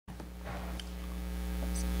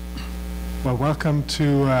Well, welcome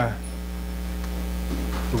to the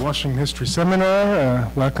Washington History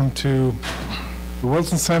Seminar. Welcome to the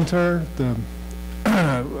Wilson Center. The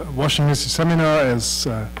Washington History Seminar, as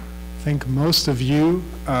I think most of you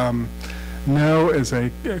know, is a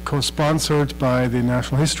co-sponsored by the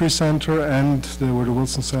National History Center and the Woodrow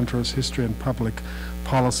Wilson Center's History and Public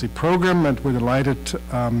Policy Program, and we're delighted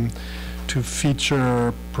to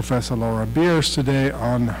feature Professor Laura Beers today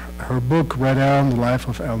on her book, RedEllen, The Life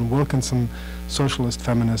of Ellen Wilkinson, Socialist,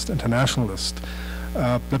 Feminist, Internationalist.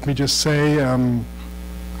 Let me just say,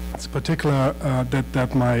 it's particular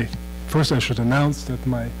that my, first I should announce that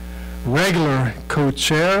my regular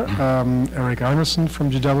co-chair, Eric Arneson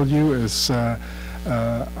from GW, is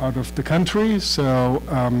out of the country, so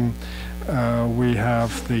we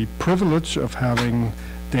have the privilege of having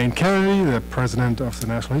Dane Kennedy, the president of the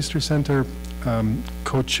National History Center,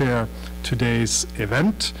 co-chair today's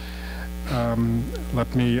event.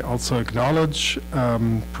 Let me also acknowledge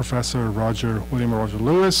Professor William Roger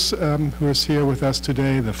Lewis, who is here with us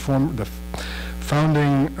today, the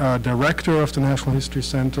founding director of the National History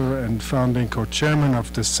Center and founding co-chairman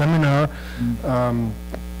of the seminar,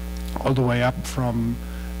 all the way up from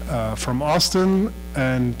Austin,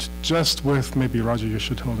 and just with, maybe Roger, you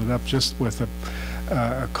should hold it up, just with a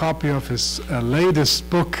copy of his latest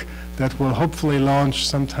book that will hopefully launch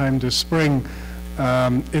sometime this spring,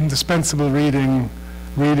 Indispensable Reading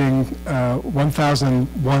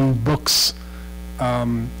 1001 Books.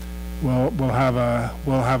 We'll have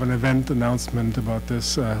an event announcement about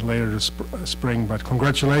this later this spring, but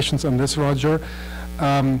congratulations on this, Roger.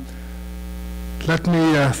 Let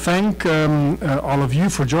me thank all of you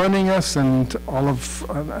for joining us, and all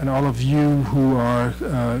of you who are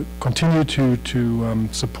continue to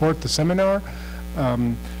support the seminar.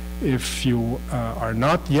 If you are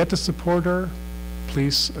not yet a supporter,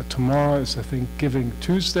 please, tomorrow is, I think, Giving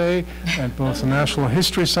Tuesday, and both the National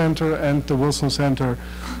History Center and the Wilson Center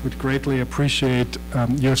would greatly appreciate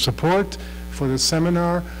your support for this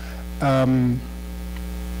seminar.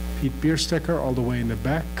 Pete Bierstecker, all the way in the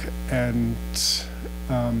back, and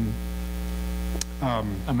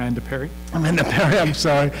Amanda Perry, I'm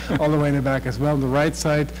sorry, all the way in the back as well. On the right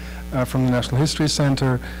side, from the National History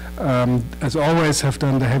Center, as always, have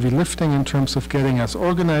done the heavy lifting in terms of getting us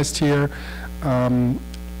organized here.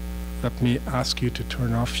 Let me ask you to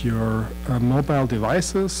turn off your mobile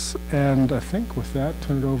devices, and I think with that,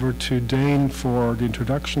 turn it over to Dane for the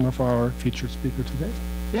introduction of our featured speaker today.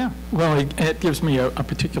 Yeah, well, it gives me a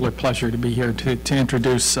particular pleasure to be here to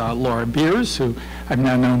introduce Laura Beers, who I've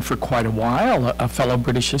now known for quite a while, a fellow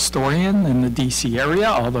British historian in the DC area,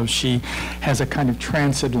 although she has a kind of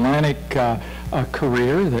transatlantic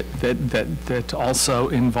career that also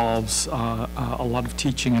involves a lot of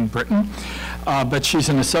teaching in Britain. But she's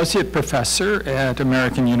an associate professor at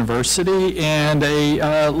American University and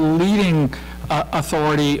a leading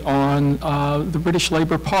authority on the British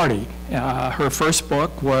Labour Party. Her first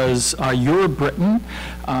book was Your Britain,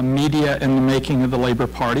 Media in the Making of the Labour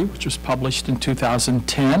Party, which was published in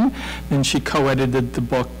 2010. Then she co-edited the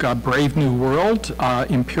book Brave New World,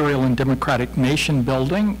 Imperial and Democratic Nation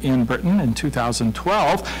Building in Britain in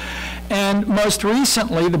 2012. And most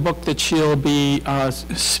recently, the book that she'll be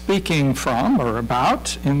speaking from or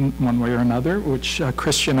about in one way or another, which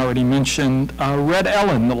Christian already mentioned,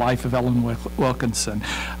 RedEllen, The Life of Ellen Wilkinson,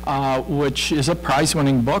 which is a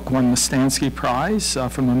prize-winning book, won the Stansky Prize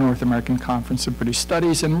from the North American Conference of British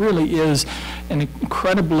Studies, and really is an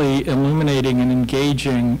incredibly illuminating and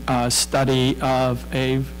engaging study of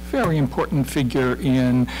a very important figure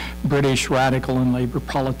in British radical and labor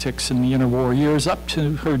politics in the interwar years up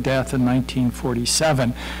to her death in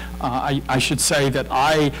 1947. I should say that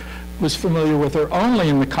I was familiar with her only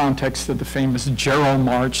in the context of the famous Jarrow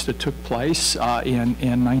March that took place in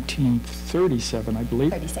 1937, I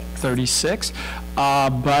believe. 36.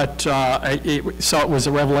 So it was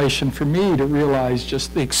a revelation for me to realize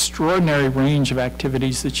just the extraordinary range of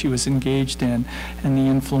activities that she was engaged in and the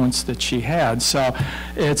influence that she had. So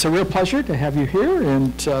it's a real pleasure to have you here,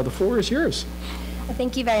 and the floor is yours.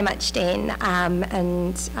 Thank you very much, Dane,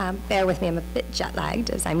 bear with me, I'm a bit jet-lagged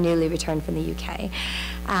as I'm newly returned from the UK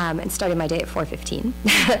and started my day at 4:15.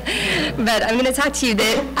 But I'm going to talk to you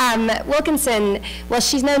that Wilkinson, well,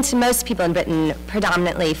 she's known to most people in Britain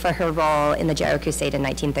predominantly for her role in the Jarrow Crusade in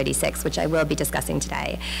 1936, which I will be discussing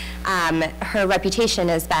today. Her reputation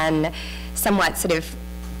has been somewhat sort of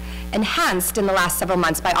enhanced in the last several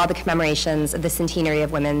months by all the commemorations of the centenary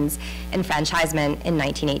of women's enfranchisement in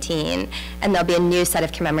 1918. And there'll be a new set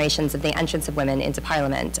of commemorations of the entrance of women into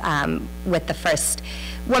Parliament, with the first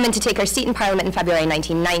woman to take her seat in Parliament in February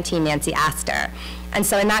 1919, Nancy Astor. And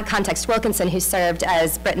so in that context, Wilkinson, who served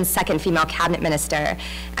as Britain's second female cabinet minister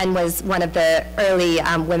and was one of the early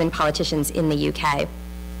women politicians in the UK,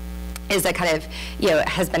 is a kind of,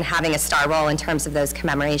 has been having a star role in terms of those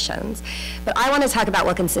commemorations. But I want to talk about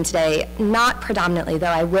Wilkinson today, not predominantly, though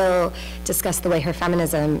I will discuss the way her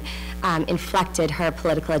feminism inflected her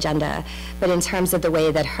political agenda, but in terms of the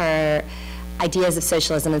way that her ideas of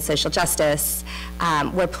socialism and social justice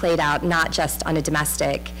were played out not just on a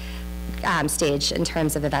domestic stage in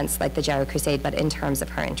terms of events like the Jarrow Crusade, but in terms of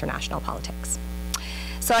her international politics.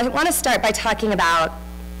 So I want to start by talking about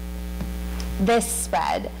this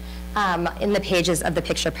spread in the pages of the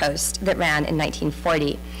Picture Post that ran in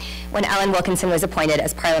 1940, when Ellen Wilkinson was appointed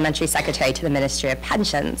as Parliamentary Secretary to the Ministry of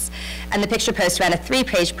Pensions. And the Picture Post ran a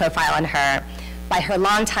 3-page profile on her by her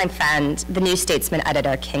longtime friend, the New Statesman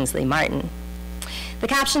editor, Kingsley Martin. The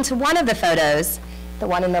caption to one of the photos, the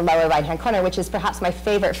one in the lower right-hand corner, which is perhaps my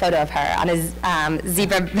favorite photo of her on a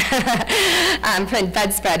zebra print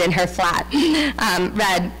bedspread in her flat,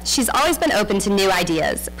 read, "She's always been open to new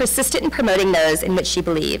ideas, persistent in promoting those in which she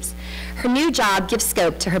believes. Her new job gives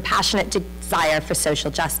scope to her passionate desire for social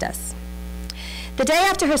justice." The day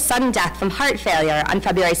after her sudden death from heart failure on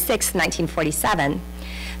February 6, 1947,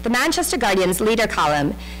 the Manchester Guardian's leader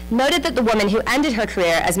column noted that the woman who ended her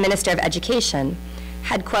career as Minister of Education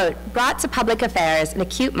had, quote, brought to public affairs an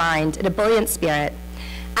acute mind, an ebullient spirit,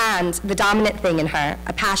 and, the dominant thing in her,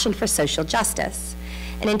 a passion for social justice,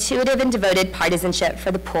 an intuitive and devoted partisanship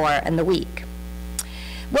for the poor and the weak.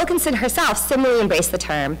 Wilkinson herself similarly embraced the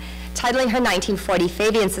term, titling her 1940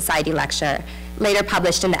 Fabian Society lecture, later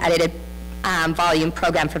published in the edited volume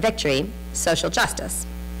Program for Victory, Social Justice.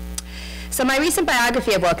 So my recent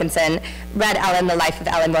biography of Wilkinson, RedEllen, The Life of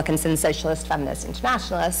Ellen Wilkinson, Socialist, Feminist,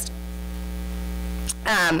 Internationalist,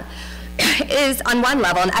 is on one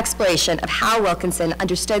level an exploration of how Wilkinson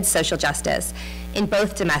understood social justice in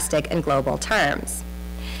both domestic and global terms.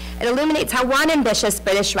 It illuminates how one ambitious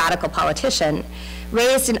British radical politician,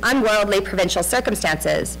 raised in unworldly provincial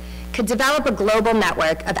circumstances, could develop a global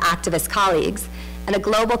network of activist colleagues and a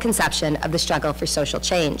global conception of the struggle for social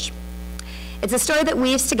change. It's a story that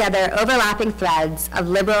weaves together overlapping threads of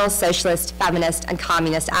liberal, socialist, feminist, and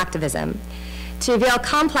communist activism to reveal a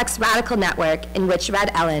complex radical network in which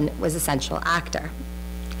RedEllen was a central actor.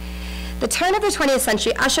 The turn of the 20th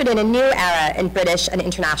century ushered in a new era in British and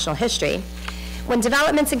international history, when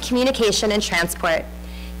developments in communication and transport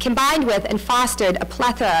combined with and fostered a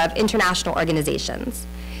plethora of international organizations,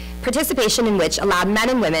 participation in which allowed men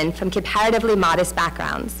and women from comparatively modest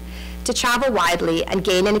backgrounds to travel widely and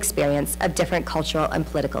gain an experience of different cultural and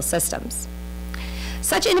political systems.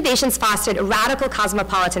 Such innovations fostered a radical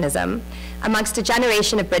cosmopolitanism amongst a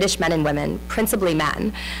generation of British men and women, principally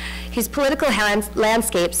men, whose political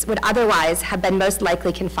landscapes would otherwise have been most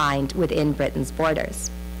likely confined within Britain's borders.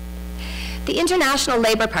 The International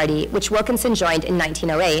Labour Party, which Wilkinson joined in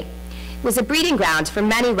 1908, was a breeding ground for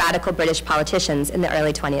many radical British politicians in the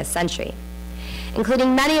early 20th century,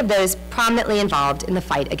 including many of those prominently involved in the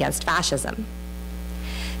fight against fascism.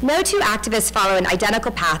 No two activists follow an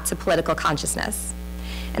identical path to political consciousness,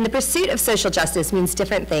 and the pursuit of social justice means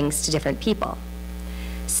different things to different people.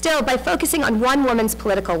 Still, by focusing on one woman's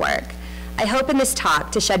political work, I hope in this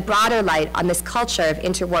talk to shed broader light on this culture of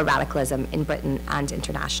interwar radicalism in Britain and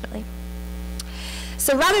internationally.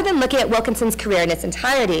 So rather than looking at Wilkinson's career in its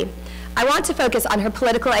entirety, I want to focus on her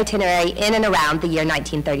political itinerary in and around the year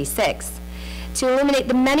 1936, to illuminate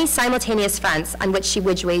the many simultaneous fronts on which she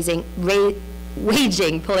was waging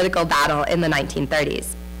political battle in the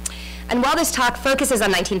 1930s. And while this talk focuses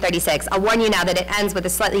on 1936, I'll warn you now that it ends with a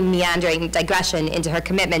slightly meandering digression into her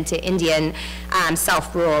commitment to Indian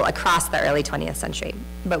self-rule across the early 20th century.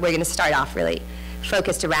 But we're going to start off really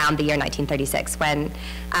focused around the year 1936 when,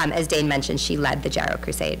 as Dane mentioned, she led the Jarrow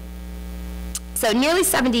Crusade. So nearly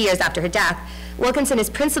 70 years after her death, Wilkinson is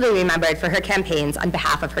principally remembered for her campaigns on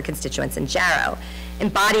behalf of her constituents in Jarrow,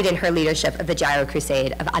 embodied in her leadership of the Jarrow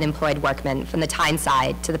Crusade of unemployed workmen from the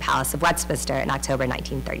Tyneside to the Palace of Westminster in October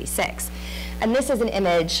 1936. And this is an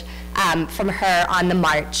image from her on the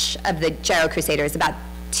march of the Jarrow Crusaders, about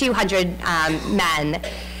 200 men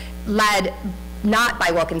led not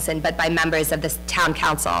by Wilkinson, but by members of the town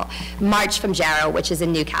council, marched from Jarrow, which is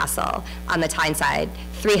in Newcastle on the Tyneside,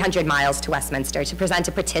 300 miles to Westminster to present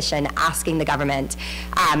a petition asking the government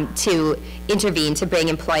to intervene to bring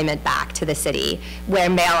employment back to the city, where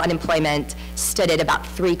male unemployment stood at about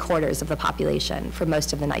 3/4 of the population for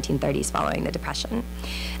most of the 1930s following the Depression.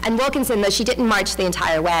 And Wilkinson, though she didn't march the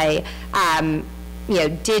entire way,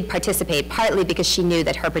 did participate, partly because she knew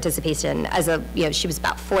that her participation as she was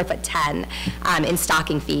about 4'10" in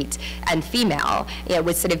stocking feet and female,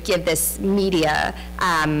 would sort of give this media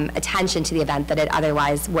attention to the event that it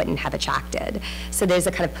otherwise wouldn't have attracted. So there's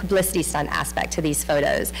a kind of publicity stunt aspect to these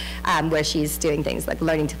photos where she's doing things like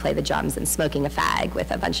learning to play the drums and smoking a fag with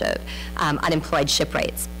a bunch of unemployed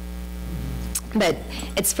shipwrights. But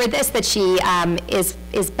it's for this that she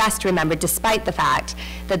is best remembered, despite the fact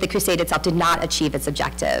that the crusade itself did not achieve its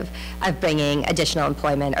objective of bringing additional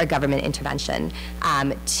employment or government intervention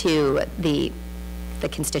to the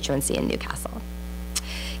constituency in Newcastle.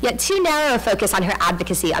 Yet too narrow a focus on her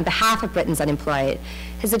advocacy on behalf of Britain's unemployed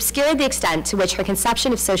has obscured the extent to which her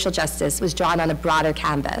conception of social justice was drawn on a broader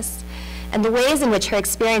canvas, and the ways in which her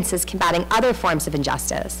experiences combating other forms of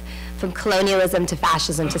injustice, from colonialism to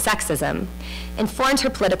fascism to sexism, informed her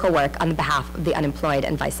political work on behalf of the unemployed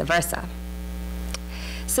and vice versa.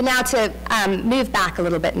 So now to move back a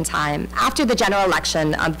little bit in time, after the general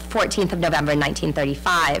election on the 14th of November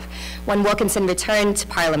 1935, when Wilkinson returned to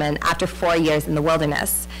Parliament after 4 years in the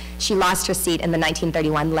wilderness, she lost her seat in the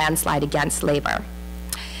 1931 landslide against Labour.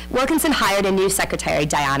 Wilkinson hired a new secretary,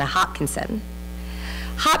 Diana Hopkinson.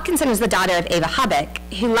 Hopkinson was the daughter of Eva Hubbock,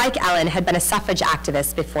 who, like Ellen, had been a suffrage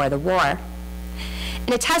activist before the war.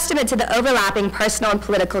 In a testament to the overlapping personal and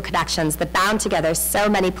political connections that bound together so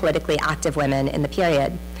many politically active women in the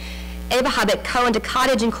period, Eva Hubbock co-owned a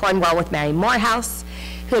cottage in Cornwall with Mary Morehouse,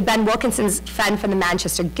 who had been Wilkinson's friend from the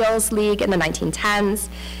Manchester Girls' League in the 1910s,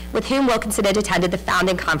 with whom Wilkinson had attended the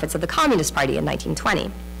founding conference of the Communist Party in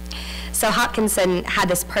 1920. So Hopkinson had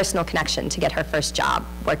this personal connection to get her first job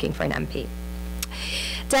working for an MP.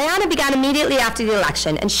 Diana began immediately after the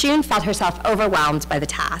election, and soon felt herself overwhelmed by the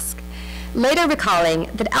task, later recalling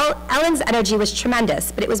that Ellen's energy was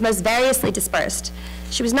tremendous, but it was most variously dispersed.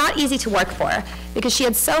 She was not easy to work for because she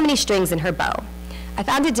had so many strings in her bow. I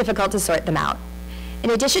found it difficult to sort them out.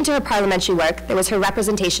 In addition to her parliamentary work, there was her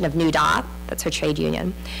representation of NUDA, that's her trade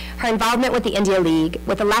union, her involvement with the India League,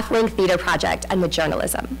 with the left-wing theater project, and with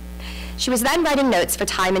journalism. She was then writing notes for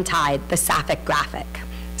Time and Tide, the Sapphic Graphic.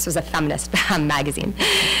 This was a feminist magazine.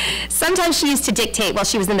 Sometimes she used to dictate while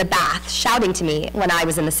she was in the bath, shouting to me when I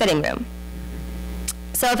was in the sitting room.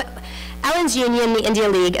 So if Ellen's Union, the India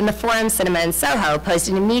League, and the Forum Cinema in Soho posed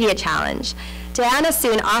an immediate challenge, Diana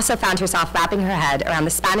soon also found herself wrapping her head around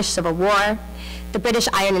the Spanish Civil War, the British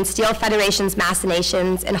Iron and Steel Federation's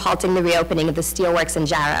machinations in halting the reopening of the steelworks in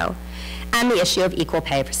Jarrow, and the issue of equal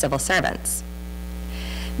pay for civil servants.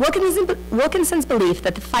 Wilkinson's belief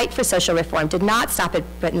that the fight for social reform did not stop at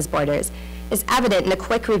Britain's borders is evident in a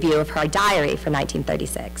quick review of her diary for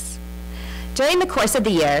 1936. During the course of the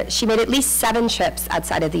year, she made at least 7 trips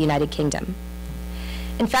outside of the United Kingdom.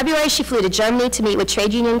 In February, she flew to Germany to meet with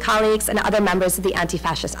trade union colleagues and other members of the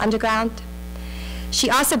anti-fascist underground. She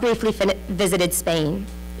also briefly visited Spain.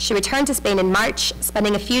 She returned to Spain in March,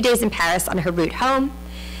 spending a few days in Paris on her route home,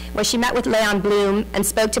 where she met with Leon Blum and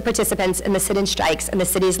spoke to participants in the sit-in strikes in the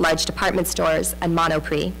city's large department stores and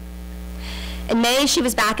Monoprix. In May, she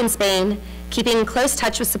was back in Spain, keeping in close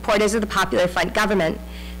touch with supporters of the Popular Front government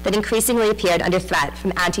that increasingly appeared under threat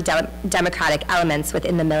from anti-democratic elements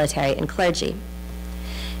within the military and clergy.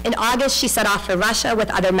 In August, she set off for Russia with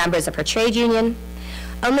other members of her trade union,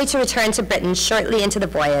 only to return to Britain shortly into the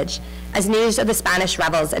voyage, as news of the Spanish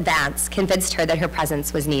rebels' advance convinced her that her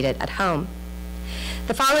presence was needed at home.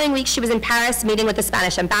 The following week, she was in Paris meeting with the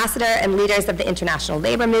Spanish ambassador and leaders of the international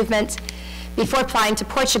labor movement, before flying to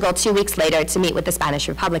Portugal 2 weeks later to meet with the Spanish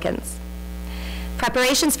Republicans.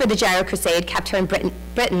 Preparations for the Jarrow Crusade kept her in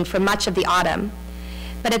Britain for much of the autumn,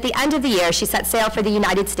 but at the end of the year, she set sail for the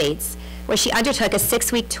United States, where she undertook a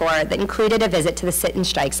 6-week tour that included a visit to the sit-in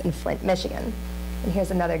strikes in Flint, Michigan. And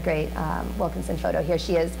here's another great Wilkinson photo. Here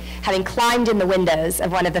she is, having climbed in the windows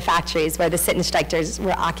of one of the factories where the sit-in strikers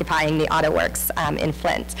were occupying the auto works in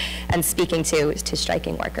Flint and speaking to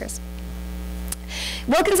striking workers.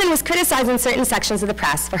 Wilkinson was criticized in certain sections of the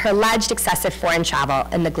press for her alleged excessive foreign travel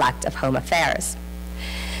and neglect of home affairs.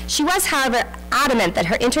 She was, however, adamant that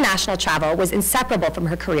her international travel was inseparable from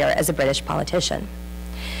her career as a British politician.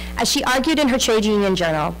 As she argued in her trade union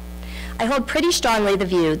journal, I hold pretty strongly the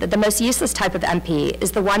view that the most useless type of MP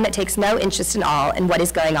is the one that takes no interest at all in what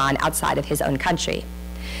is going on outside of his own country.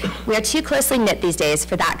 We are too closely knit these days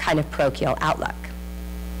for that kind of parochial outlook.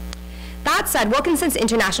 That said, Wilkinson's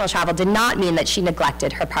international travel did not mean that she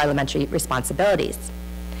neglected her parliamentary responsibilities.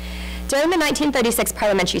 During the 1936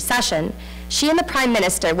 parliamentary session, she and the Prime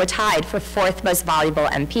Minister were tied for 4th most valuable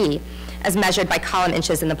MP, as measured by column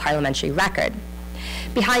inches in the parliamentary record,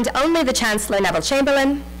 behind only the Chancellor Neville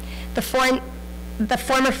Chamberlain, the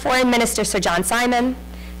former Foreign Minister Sir John Simon,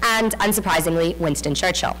 and, unsurprisingly, Winston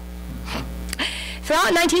Churchill.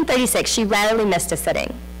 Throughout 1936, she rarely missed a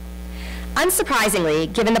sitting.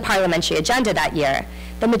 Unsurprisingly, given the parliamentary agenda that year,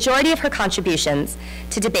 the majority of her contributions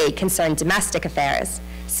to debate concerned domestic affairs,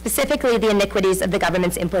 specifically the iniquities of the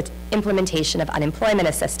government's implementation of unemployment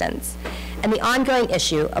assistance, and the ongoing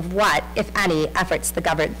issue of what, if any, efforts the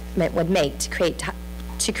government would make to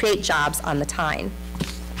create jobs on the Tyne.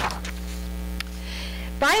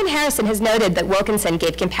 Brian Harrison has noted that Wilkinson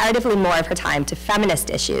gave comparatively more of her time to feminist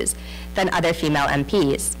issues than other female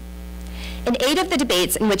MPs. In 8 of the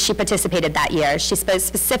debates in which she participated that year, she spoke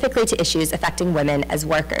specifically to issues affecting women as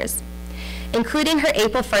workers, including her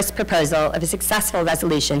April 1st proposal of a successful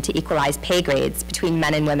resolution to equalize pay grades between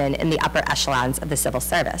men and women in the upper echelons of the civil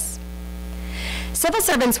service. Civil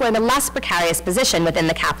servants were in a less precarious position within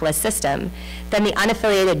the capitalist system than the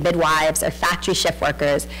unaffiliated midwives or factory shift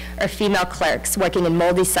workers or female clerks working in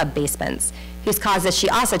moldy sub-basements, whose causes she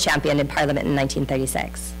also championed in Parliament in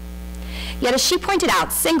 1936. Yet, as she pointed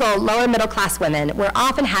out, single, lower middle-class women were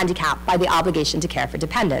often handicapped by the obligation to care for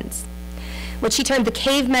dependents, what she termed the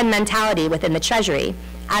caveman mentality within the Treasury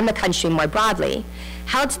and the country more broadly,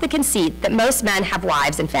 held to the conceit that most men have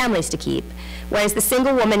wives and families to keep, whereas the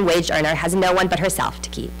single woman wage earner has no one but herself to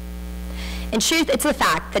keep. In truth, it's the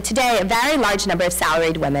fact that today a very large number of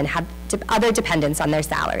salaried women have other dependents on their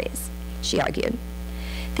salaries, she argued.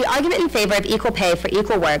 The argument in favor of equal pay for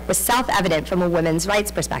equal work was self-evident from a women's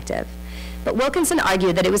rights perspective, but Wilkinson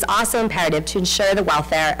argued that it was also imperative to ensure the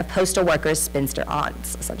welfare of postal workers' spinster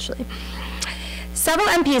aunts, essentially. Several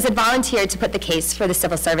MPs had volunteered to put the case for the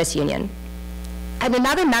Civil Service Union, and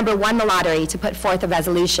another member won the lottery to put forth a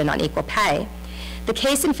resolution on equal pay. The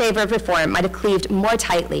case in favor of reform might have cleaved more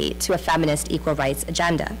tightly to a feminist equal rights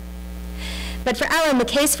agenda. But for Ellen, the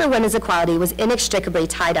case for women's equality was inextricably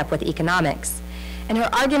tied up with economics, and her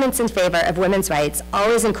arguments in favor of women's rights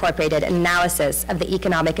always incorporated an analysis of the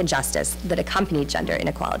economic injustice that accompanied gender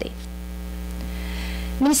inequality.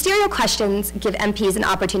 Ministerial questions give MPs an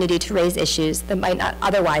opportunity to raise issues that might not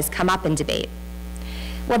otherwise come up in debate.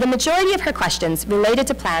 While the majority of her questions related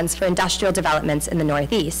to plans for industrial developments in the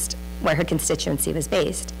Northeast, where her constituency was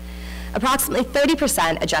based, approximately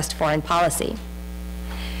 30% addressed foreign policy.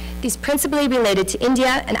 These principally related to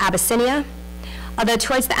India and Abyssinia, although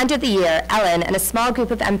towards the end of the year, Ellen and a small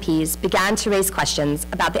group of MPs began to raise questions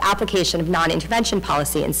about the application of non-intervention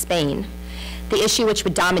policy in Spain, the issue which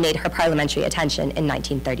would dominate her parliamentary attention in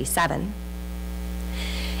 1937.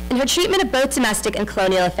 In her treatment of both domestic and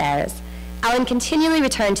colonial affairs, Ellen continually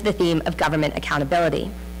returned to the theme of government accountability.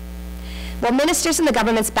 While ministers and the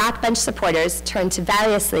government's backbench supporters turned to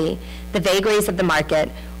variously the vagaries of the market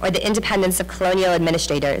or the independence of colonial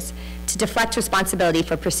administrators to deflect responsibility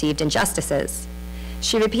for perceived injustices,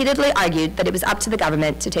 she repeatedly argued that it was up to the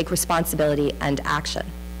government to take responsibility and action.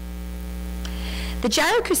 The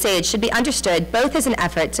Jarrow Crusade should be understood both as an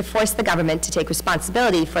effort to force the government to take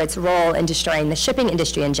responsibility for its role in destroying the shipping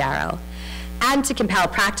industry in Jarrow, and to compel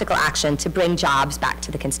practical action to bring jobs back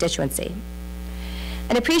to the constituency.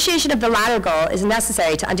 An appreciation of the latter goal is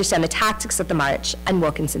necessary to understand the tactics of the march and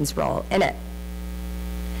Wilkinson's role in it.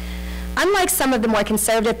 Unlike some of the more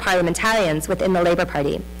conservative parliamentarians within the Labour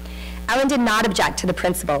Party, Ellen did not object to the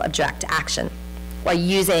principle of direct action, or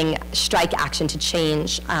using strike action to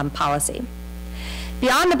change policy.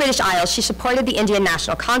 Beyond the British Isles, she supported the Indian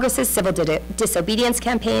National Congress's civil disobedience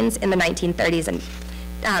campaigns in the 1920s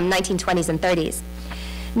and 30s.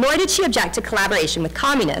 Nor did she object to collaboration with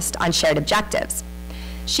communists on shared objectives.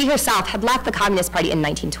 She herself had left the Communist Party in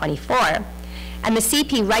 1924, and the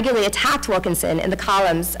CP regularly attacked Wilkinson in the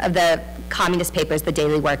columns of the communist papers The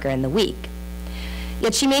Daily Worker and The Week.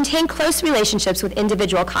 Yet she maintained close relationships with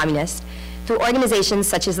individual communists through organizations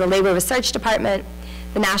such as the Labor Research Department,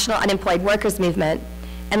 the National Unemployed Workers Movement,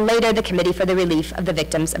 and later the Committee for the Relief of the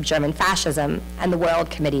Victims of German Fascism and the World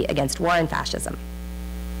Committee Against War and Fascism.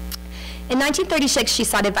 In 1936, she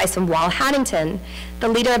sought advice from Wall Haddington, the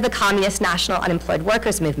leader of the Communist National Unemployed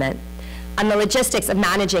Workers Movement, on the logistics of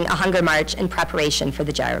managing a hunger march in preparation for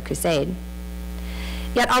the Jarrow Crusade.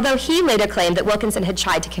 Yet, although he later claimed that Wilkinson had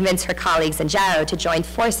tried to convince her colleagues in Jarrow to join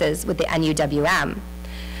forces with the NUWM,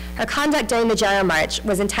 her conduct during the Jarrow March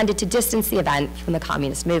was intended to distance the event from the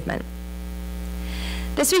communist movement.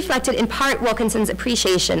 This reflected in part Wilkinson's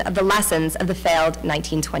appreciation of the lessons of the failed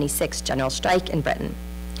 1926 general strike in Britain,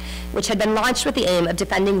 which had been launched with the aim of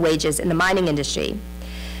defending wages in the mining industry,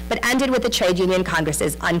 but ended with the Trade Union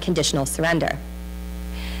Congress's unconditional surrender.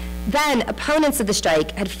 Then, opponents of the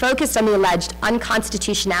strike had focused on the alleged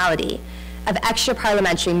unconstitutionality of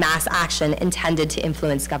extra-parliamentary mass action intended to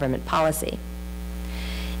influence government policy.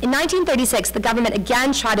 In 1936, the government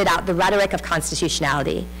again trotted out the rhetoric of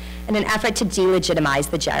constitutionality in an effort to delegitimize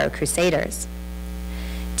the Jarrow Crusaders.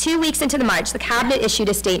 2 weeks into the march, the cabinet issued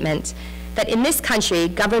a statement that in this country,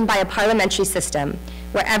 governed by a parliamentary system,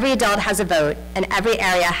 where every adult has a vote and every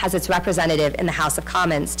area has its representative in the House of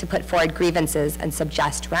Commons to put forward grievances and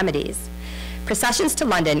suggest remedies, processions to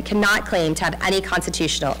London cannot claim to have any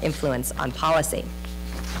constitutional influence on policy.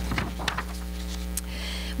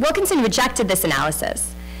 Wilkinson rejected this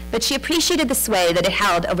analysis, but she appreciated the sway that it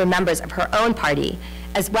held over members of her own party,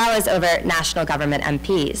 as well as over national government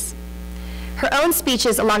MPs. Her own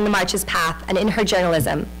speeches along the march's path and in her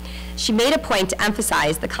journalism, she made a point to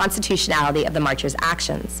emphasize the constitutionality of the marchers'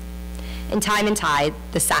 actions. In Time and Tide,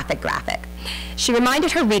 the Sapphic graphic, she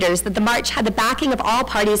reminded her readers that the march had the backing of all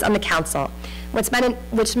parties on the council, which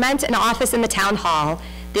meant an office in the town hall,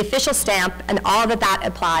 the official stamp, and all that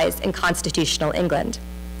applies in constitutional England.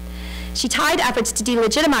 She tied efforts to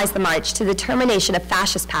delegitimize the march to the determination of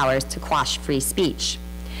fascist powers to quash free speech,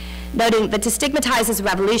 noting that to stigmatize as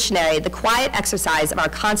revolutionary the quiet exercise of our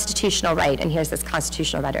constitutional right, and here's this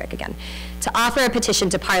constitutional rhetoric again, to offer a petition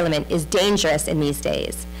to Parliament is dangerous in these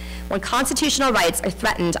days. When constitutional rights are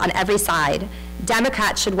threatened on every side,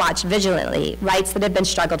 Democrats should watch vigilantly rights that have been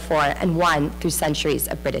struggled for and won through centuries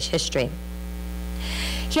of British history.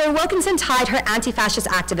 Here, Wilkinson tied her anti-fascist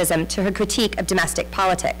activism to her critique of domestic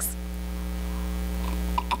politics.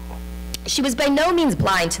 She was by no means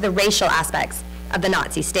blind to the racial aspects of the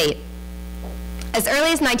Nazi state. As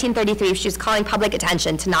early as 1933, she was calling public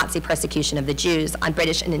attention to Nazi persecution of the Jews on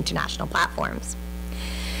British and international platforms.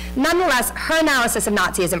 Nonetheless, her analysis of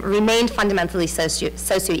Nazism remained fundamentally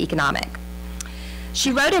socioeconomic.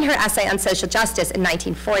 She wrote in her essay on social justice in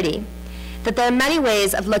 1940 that there are many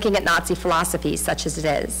ways of looking at Nazi philosophy, such as it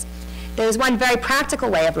is. There is one very practical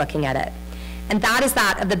way of looking at it, and that is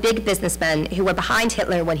that of the big businessmen who were behind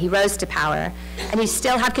Hitler when he rose to power and who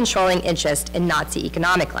still have controlling interest in Nazi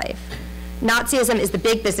economic life. Nazism is the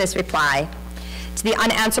big business reply to the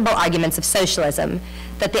unanswerable arguments of socialism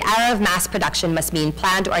that the era of mass production must mean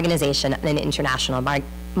planned organization and an international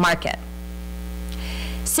market.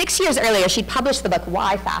 6 years earlier, she published the book,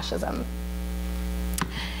 Why Fascism,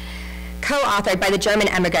 co-authored by the German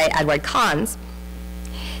emigre Edward Kahns.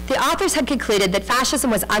 The authors had concluded that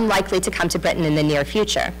fascism was unlikely to come to Britain in the near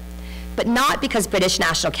future, but not because British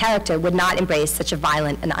national character would not embrace such a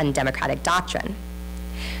violent and undemocratic doctrine.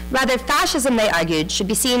 Rather, fascism, they argued, should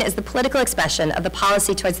be seen as the political expression of the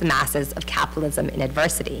policy towards the masses of capitalism in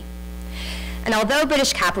adversity. And although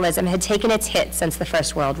British capitalism had taken its hit since the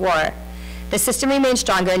First World War, the system remained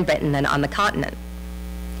stronger in Britain than on the continent.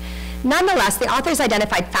 Nonetheless, the authors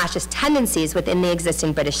identified fascist tendencies within the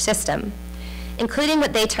existing British system, including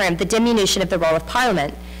what they termed the diminution of the role of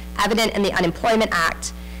Parliament, evident in the Unemployment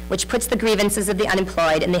Act, which puts the grievances of the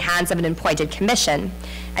unemployed in the hands of an appointed commission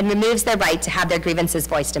and removes their right to have their grievances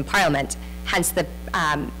voiced in Parliament. Hence,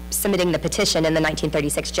 submitting the petition in the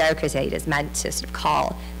 1936 Jarrow Crusade is meant to sort of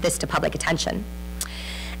call this to public attention.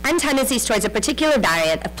 And tendencies towards a particular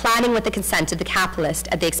variant of planning with the consent of the capitalist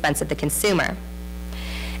at the expense of the consumer.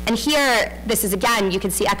 And here, this is again, you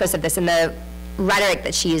can see echoes of this in the rhetoric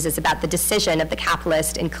that she uses about the decision of the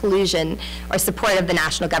capitalist in collusion or support of the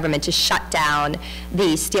national government to shut down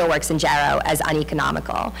the steelworks in Jarrow as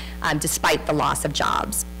uneconomical, despite the loss of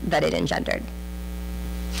jobs that it engendered.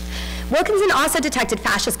 Wilkinson also detected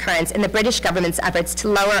fascist currents in the British government's efforts to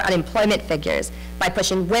lower unemployment figures by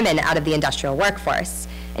pushing women out of the industrial workforce.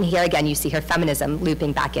 And here again, you see her feminism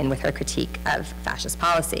looping back in with her critique of fascist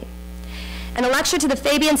policy. In a lecture to the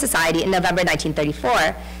Fabian Society in November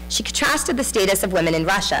 1934, she contrasted the status of women in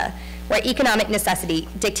Russia, where economic necessity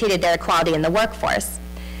dictated their equality in the workforce,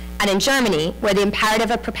 and in Germany, where the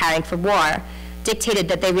imperative of preparing for war dictated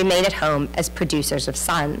that they remain at home as producers of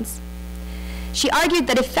sons. She argued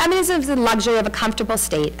that if feminism is the luxury of a comfortable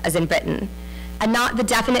state, as in Britain, and not the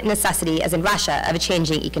definite necessity, as in Russia, of a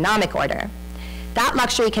changing economic order, that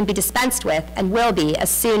luxury can be dispensed with and will be as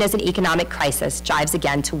soon as an economic crisis drives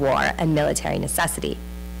again to war and military necessity.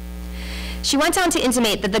 She went on to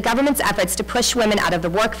intimate that the government's efforts to push women out of the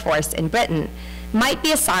workforce in Britain might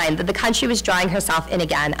be a sign that the country was drawing herself in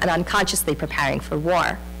again and unconsciously preparing for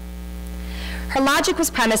war. Her logic was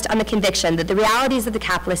premised on the conviction that the realities of the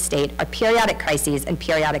capitalist state are periodic crises and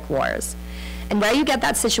periodic wars, And where you get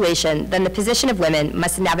that situation, then the position of women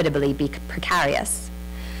must inevitably be precarious.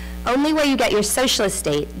 Only where you get your socialist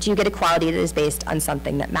state do you get equality that is based on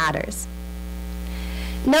something that matters.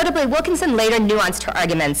 Notably, Wilkinson later nuanced her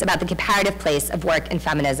arguments about the comparative place of work and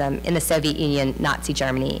feminism in the Soviet Union, Nazi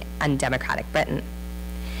Germany, and democratic Britain.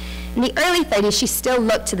 In the early 30s, she still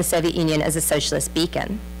looked to the Soviet Union as a socialist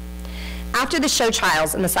beacon. After the show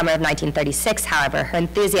trials in the summer of 1936, however, her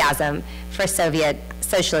enthusiasm for Soviet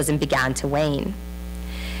socialism began to wane.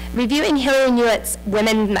 Reviewing Hilary Newitt's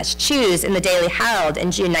Women Must Choose in the Daily Herald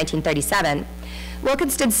in June 1937,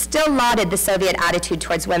 Wilkinson still lauded the Soviet attitude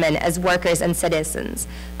towards women as workers and citizens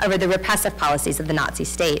over the repressive policies of the Nazi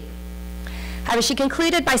state. However, she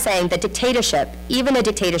concluded by saying that dictatorship, even a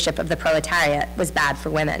dictatorship of the proletariat, was bad for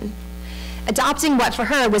women. Adopting what for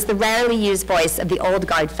her was the rarely used voice of the old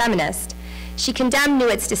guard feminist, she condemned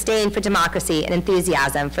Newitt's disdain for democracy and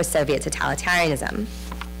enthusiasm for Soviet totalitarianism.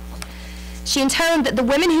 She intoned that the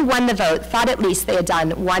women who won the vote thought at least they had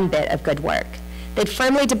done one bit of good work. They'd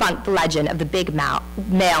firmly debunked the legend of the big male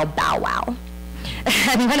bow wow.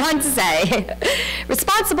 And went on to say,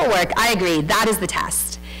 responsible work, I agree, that is the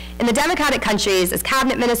test. In the democratic countries, as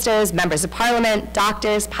cabinet ministers, members of parliament,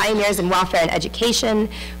 doctors, pioneers in welfare and education,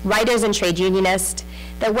 writers and trade unionists,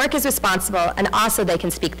 their work is responsible and also they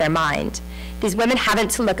can speak their mind. These women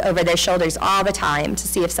haven't to look over their shoulders all the time to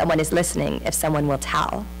see if someone is listening, if someone will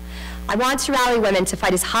tell. I want to rally women to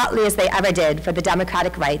fight as hotly as they ever did for the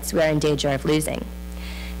democratic rights we are in danger of losing.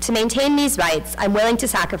 To maintain these rights, I'm willing to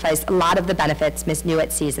sacrifice a lot of the benefits Ms.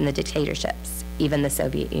 Newitt sees in the dictatorships, even the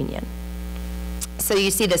Soviet Union. So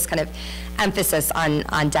you see this kind of emphasis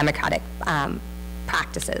on democratic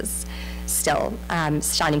practices still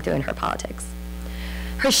shining through in her politics.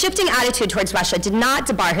 Her shifting attitude towards Russia did not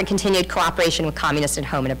debar her continued cooperation with communists at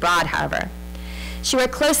home and abroad, however. She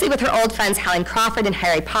worked closely with her old friends Helen Crawford and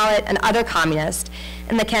Harry Pollitt and other communists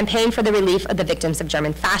in the campaign for the relief of the victims of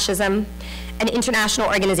German fascism, an international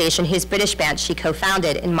organization whose British branch she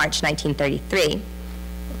co-founded in March 1933.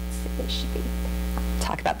 I'll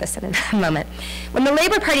talk about this in a moment. When the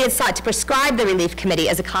Labour Party had sought to prescribe the Relief Committee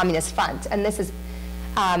as a communist front, and this is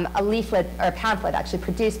a leaflet or a pamphlet actually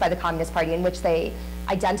produced by the Communist Party in which they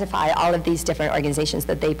identify all of these different organizations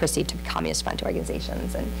that they perceive to be communist front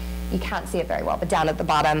organizations. And you can't see it very well, but down at the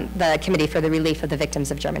bottom, the Committee for the Relief of the Victims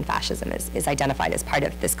of German Fascism is identified as part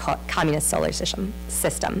of this communist solar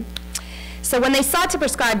system. So when they sought to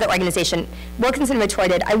prescribe the organization, Wilkinson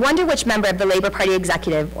retorted, I wonder which member of the Labour Party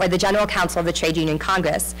executive or the General Council of the Trade Union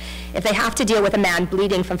Congress, if they have to deal with a man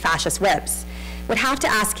bleeding from fascist whips, would have to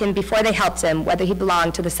ask him before they helped him whether he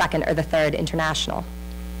belonged to the Second or the Third International.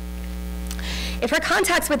 If her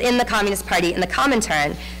contacts within the Communist Party and the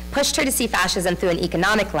Comintern pushed her to see fascism through an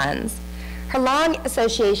economic lens, her long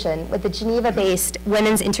association with the Geneva-based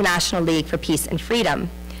Women's International League for Peace and Freedom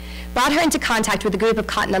brought her into contact with a group of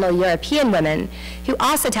continental European women who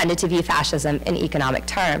also tended to view fascism in economic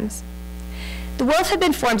terms. The WOLF had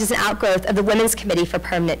been formed as an outgrowth of the Women's Committee for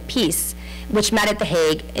Permanent Peace, which met at The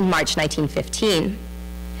Hague in March 1915.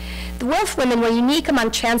 The WOLF women were unique among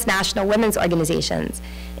transnational women's organizations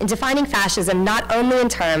in defining fascism not only in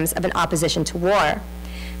terms of an opposition to war,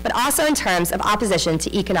 but also in terms of opposition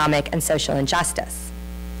to economic and social injustice.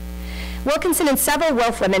 Wilkinson and several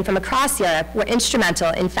WOLF women from across Europe were instrumental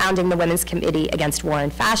in founding the Women's Committee Against War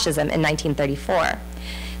and Fascism in 1934,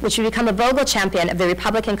 which would become a vocal champion of the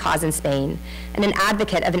Republican cause in Spain and an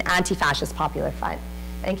advocate of an anti-fascist popular front.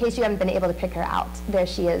 And in case you haven't been able to pick her out, there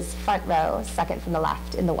she is, front row, second from the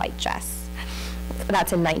left, in the white dress.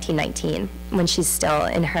 That's in 1919, when she's still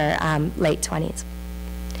in her late 20s.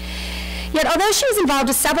 Yet, although she was involved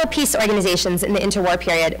with several peace organizations in the interwar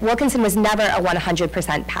period, Wilkinson was never a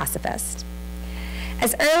 100% pacifist.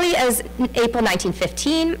 As early as April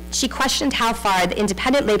 1915, she questioned how far the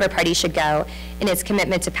Independent Labour Party should go in its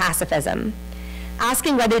commitment to pacifism,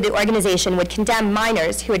 asking whether the organization would condemn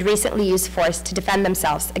miners who had recently used force to defend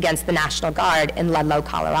themselves against the National Guard in Ludlow,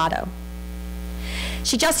 Colorado.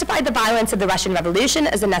 She justified the violence of the Russian Revolution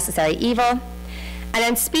as a necessary evil, and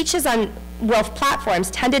in speeches on WOLF platforms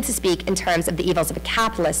tended to speak in terms of the evils of a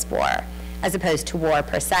capitalist war, as opposed to war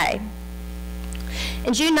per se.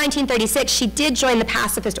 In June 1936, she did join the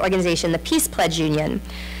pacifist organization, the Peace Pledge Union,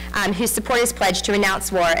 whose supporters pledged to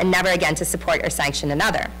renounce war and never again to support or sanction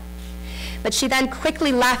another. But she then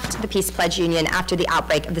quickly left the Peace Pledge Union after the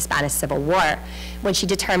outbreak of the Spanish Civil War, when she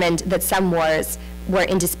determined that some wars were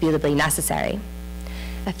indisputably necessary.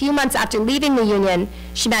 A few months after leaving the Union,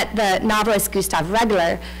 she met the novelist Gustav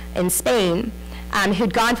Regler in Spain,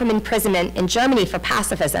 who'd gone from imprisonment in Germany for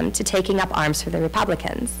pacifism to taking up arms for the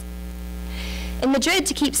Republicans. In Madrid,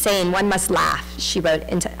 to keep sane, one must laugh, she wrote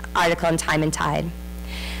in an article in Time and Tide.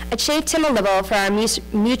 I chaffed him a little for our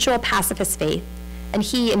mutual pacifist faith, and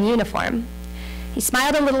he in uniform. He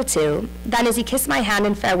smiled a little too. Then as he kissed my hand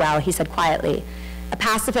in farewell, he said quietly, a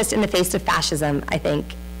pacifist in the face of fascism, I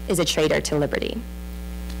think, is a traitor to liberty.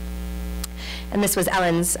 And this was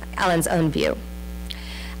Ellen's own view.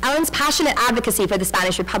 Ellen's passionate advocacy for the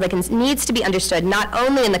Spanish Republicans needs to be understood not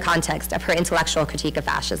only in the context of her intellectual critique of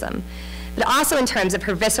fascism, but also in terms of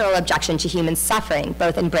her visceral objection to human suffering,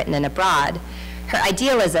 both in Britain and abroad, her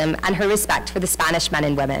idealism, and her respect for the Spanish men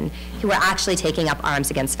and women who were actually taking up arms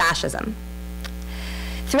against fascism.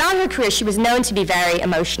 Throughout her career, she was known to be very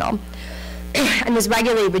emotional and was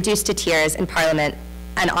regularly reduced to tears in Parliament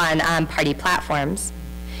and on party platforms.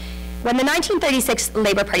 When the 1936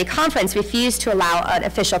 Labour Party conference refused to allow an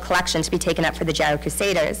official collection to be taken up for the Jarrow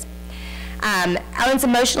Crusaders, Ellen's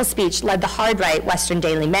emotional speech led the hard-right Western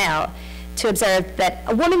Daily Mail to observe that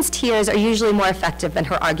a woman's tears are usually more effective than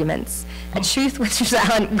her arguments, a truth which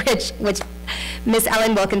Miss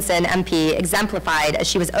Ellen Wilkinson, MP, exemplified as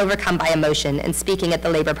she was overcome by emotion in speaking at the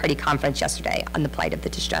Labour Party conference yesterday on the plight of the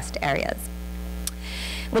distressed areas.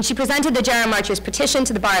 When she presented the Jarrow Marchers' petition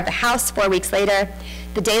to the bar of the House 4 weeks later,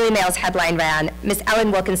 the Daily Mail's headline ran, Miss Ellen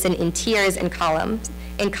Wilkinson in tears in Commons,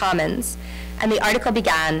 and the article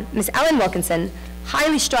began, Miss Ellen Wilkinson,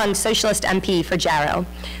 highly strung Socialist MP for Jarrow,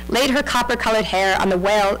 laid her copper-colored hair on the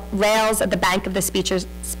rails at the bank of the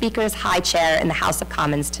Speaker's high chair in the House of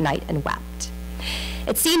Commons tonight and wept.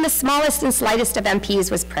 It seemed the smallest and slightest of MPs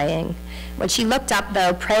was praying. When she looked up,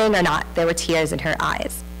 though, praying or not, there were tears in her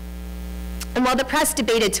eyes. And while the press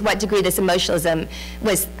debated to what degree this emotionalism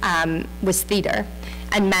was theater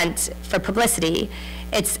and meant for publicity,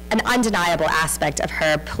 it's an undeniable aspect of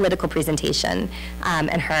her political presentation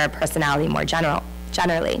and her personality more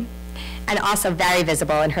generally, and also very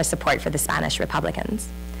visible in her support for the Spanish Republicans.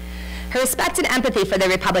 Her respect and empathy for the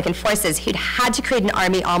Republican forces who'd had to create an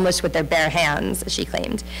army almost with their bare hands, as she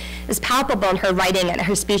claimed, is palpable in her writing and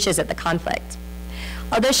her speeches at the conflict.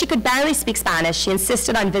 Although she could barely speak Spanish, she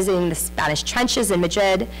insisted on visiting the Spanish trenches in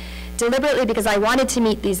Madrid, deliberately because I wanted to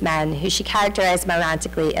meet these men, who she characterized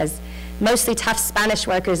romantically as mostly tough Spanish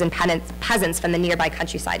workers and peasants from the nearby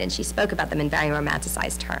countryside, and she spoke about them in very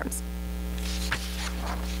romanticized terms.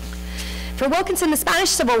 For Wilkinson, the Spanish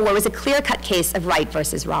Civil War was a clear-cut case of right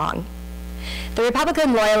versus wrong. The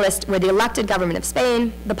Republican loyalists were the elected government of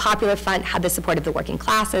Spain, the Popular Front had the support of the working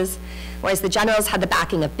classes, whereas the generals had the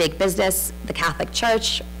backing of big business, the Catholic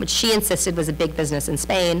Church, which she insisted was a big business in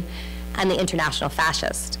Spain, and the International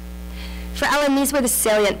Fascist. For Ellen, these were the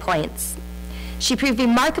salient points. She proved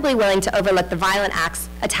remarkably willing to overlook the violent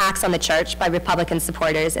attacks on the church by Republican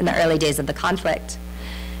supporters in the early days of the conflict.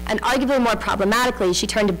 And arguably more problematically, she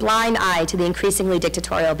turned a blind eye to the increasingly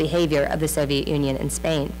dictatorial behavior of the Soviet Union in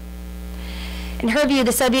Spain. In her view,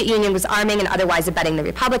 the Soviet Union was arming and otherwise abetting the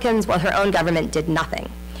Republicans while her own government did nothing.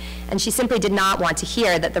 And she simply did not want to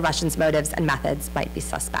hear that the Russians' motives and methods might be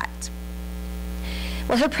suspect.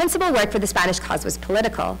 While her principal work for the Spanish cause was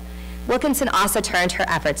political, Wilkinson also turned her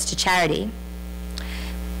efforts to charity.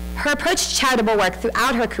 Her approach to charitable work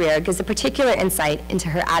throughout her career gives a particular insight into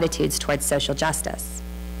her attitudes towards social justice.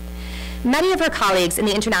 Many of her colleagues in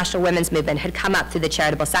the international women's movement had come up through the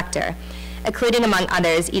charitable sector, including, among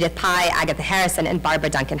others, Edith Pye, Agatha Harrison, and Barbara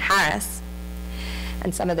Duncan Harris.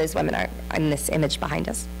 And some of those women are in this image behind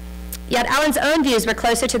us. Yet Ellen's own views were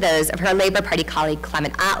closer to those of her Labour Party colleague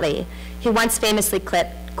Clement Attlee, who once famously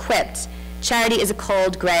quipped, "Charity is a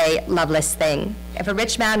cold, gray, loveless thing. If a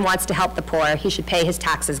rich man wants to help the poor, he should pay his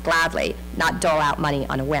taxes gladly, not dole out money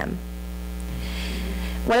on a whim."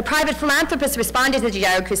 When a private philanthropist responded to the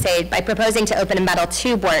Jarrow Crusade by proposing to open a metal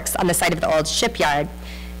tube works on the site of the old shipyard,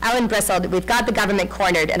 Ellen bristled, "We've got the government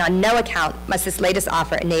cornered, and on no account must this latest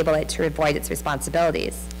offer enable it to avoid its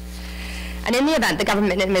responsibilities." And in the event, the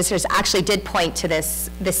government administrators actually did point to this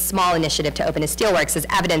small initiative to open a steelworks as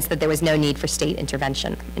evidence that there was no need for state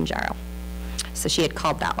intervention in Jarrow. So she had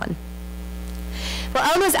called that one. Well,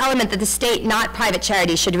 Ellen was adamant that the state, not private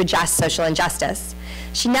charity, should redress social injustice.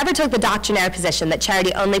 She never took the doctrinaire position that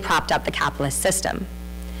charity only propped up the capitalist system.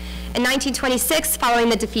 In 1926, following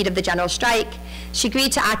the defeat of the general strike, she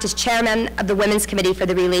agreed to act as chairman of the Women's Committee for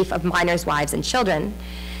the Relief of Minors' Wives and Children.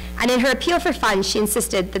 And in her appeal for funds, she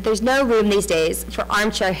insisted that there's no room these days for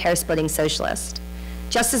armchair hair-splitting socialists.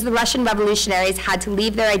 Just as the Russian revolutionaries had to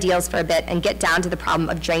leave their ideals for a bit and get down to the problem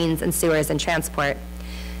of drains and sewers and transport,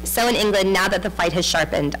 so in England, now that the fight has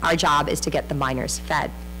sharpened, our job is to get the miners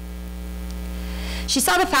fed. She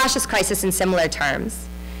saw the fascist crisis in similar terms.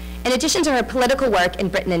 In addition to her political work in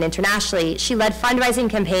Britain and internationally, she led fundraising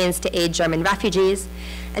campaigns to aid German refugees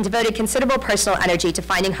and devoted considerable personal energy to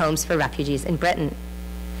finding homes for refugees in Britain.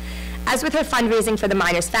 As with her fundraising for the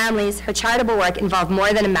miners' families, her charitable work involved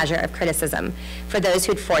more than a measure of criticism for those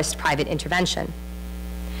who had forced private intervention.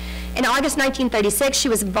 In August 1936, she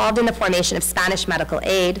was involved in the formation of Spanish Medical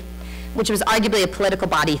Aid, which was arguably a political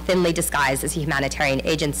body thinly disguised as a humanitarian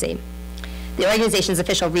agency. The organization's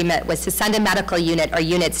official remit was to send a medical unit or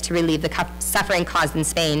units to relieve the suffering caused in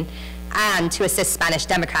Spain and to assist Spanish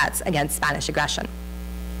Democrats against Spanish aggression.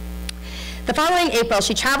 The following April,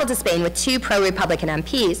 she traveled to Spain with 2 pro-Republican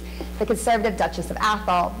MPs, the conservative Duchess of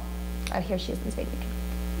Atholl. Oh, here she is in Spain.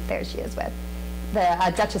 There she is with.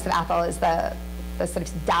 The Duchess of Atholl is the sort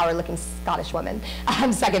of dour-looking Scottish woman,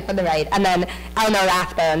 second from the right, and then Eleanor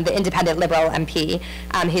Rathbone, the independent Liberal MP,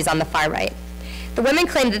 who's on the far right. The women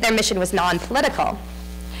claimed that their mission was non-political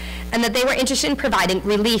and that they were interested in providing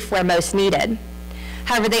relief where most needed.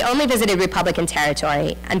 However, they only visited Republican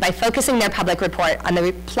territory, and by focusing their public report on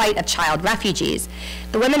the plight of child refugees,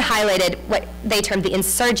 the women highlighted what they termed the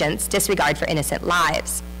insurgents' disregard for innocent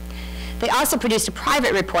lives. They also produced a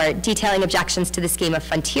private report detailing objections to the scheme of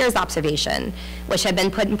frontiers observation, which had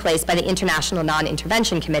been put in place by the International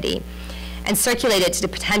Non-Intervention Committee, and circulated to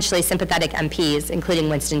potentially sympathetic MPs, including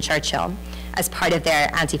Winston Churchill, as part of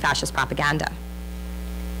their anti-fascist propaganda.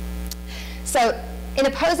 So, in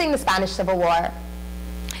opposing the Spanish Civil War,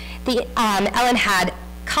 Ellen had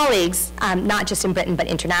colleagues, not just in Britain, but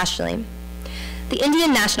internationally. The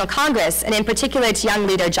Indian National Congress, and in particular its young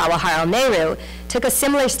leader Jawaharlal Nehru, took a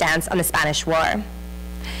similar stance on the Spanish War.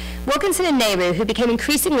 Wilkinson and Nehru, who became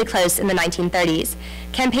increasingly close in the 1930s,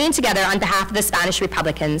 campaigned together on behalf of the Spanish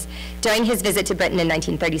Republicans during his visit to Britain in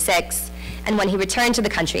 1936, and when he returned to the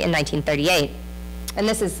country in 1938. And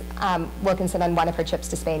this is Wilkinson on one of her trips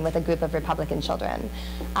to Spain with a group of Republican children.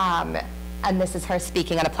 And this is her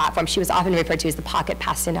speaking on a platform. She was often referred to as the pocket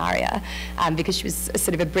Pasionaria, because she was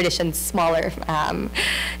sort of a British and smaller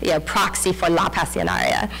proxy for La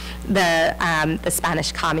Pasionaria, the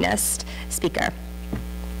Spanish communist speaker.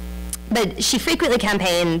 But she frequently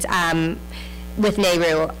campaigned with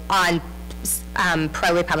Nehru on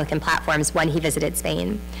pro-Republican platforms when he visited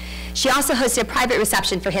Spain. She also hosted a private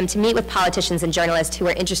reception for him to meet with politicians and journalists who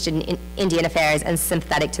were interested in Indian affairs and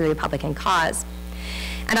sympathetic to the Republican cause.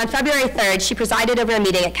 And on February 3rd, she presided over a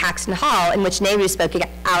meeting at Caxton Hall in which Nehru spoke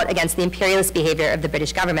out against the imperialist behavior of the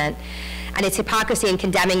British government and its hypocrisy in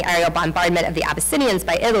condemning aerial bombardment of the Abyssinians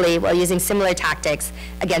by Italy while using similar tactics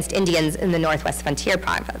against Indians in the Northwest Frontier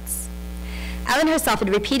province. Ellen herself had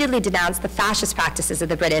repeatedly denounced the fascist practices of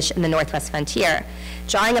the British in the Northwest Frontier,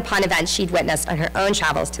 drawing upon events she'd witnessed on her own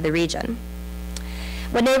travels to the region.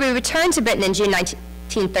 When Nehru returned to Britain in June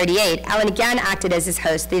 1938, Ellen again acted as his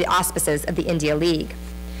host through the auspices of the India League.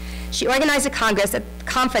 She organized a conference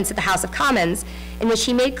at the House of Commons in which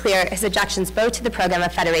he made clear his objections both to the program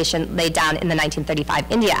of federation laid down in the 1935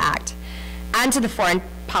 India Act and to the foreign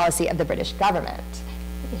policy of the British government.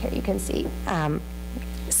 Here you can see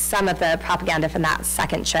some of the propaganda from that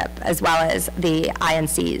second trip, as well as the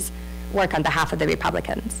INC's work on behalf of the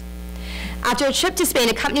Republicans. After a trip to Spain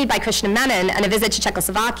accompanied by Krishna Menon and a visit to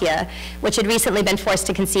Czechoslovakia, which had recently been forced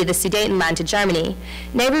to concede the Sudetenland to Germany,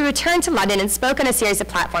 Nehru returned to London and spoke on a series of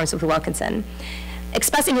platforms with Wilkinson,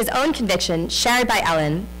 expressing his own conviction, shared by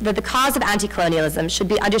Ellen, that the cause of anti-colonialism should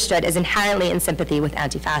be understood as inherently in sympathy with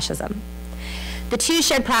anti-fascism. The two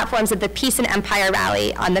shared platforms at the Peace and Empire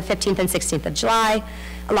rally on the 15th and 16th of July,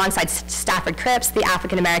 alongside Stafford Cripps, the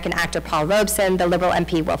African-American actor Paul Robeson, the Liberal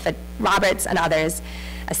MP Wilfred Roberts, and others,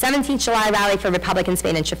 a 17th July rally for Republican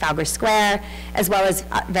Spain in Trafalgar Square, as well as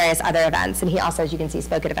various other events. And he also, as you can see,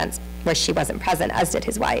 spoke at events where she wasn't present, as did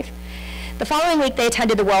his wife. The following week, they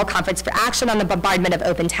attended the World Conference for Action on the Bombardment of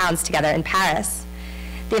Open Towns together in Paris.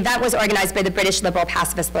 The event was organized by the British Liberal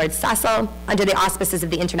pacifist Lord Cecil under the auspices of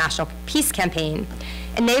the International Peace Campaign,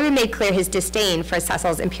 and Nehru made clear his disdain for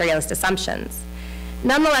Cecil's imperialist assumptions.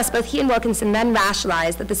 Nonetheless, both he and Wilkinson then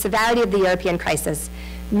rationalized that the severity of the European crisis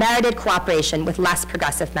merited cooperation with less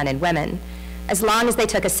progressive men and women, as long as they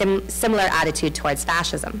took a similar attitude towards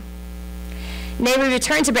fascism. Nehru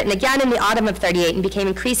returned to Britain again in the autumn of '38 and became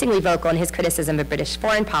increasingly vocal in his criticism of British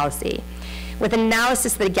foreign policy, with an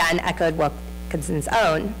analysis that again echoed Wilkinson's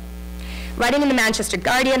own. Writing in the Manchester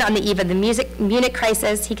Guardian on the eve of the Munich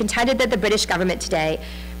crisis, he contended that the British government today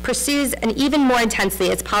pursues and even more intensely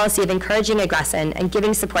its policy of encouraging aggression and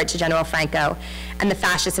giving support to General Franco and the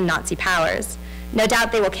fascist and Nazi powers. No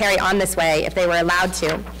doubt they will carry on this way if they were allowed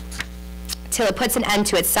to, till it puts an end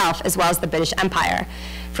to itself as well as the British Empire,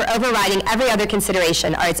 for overriding every other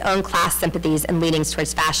consideration are its own class sympathies and leanings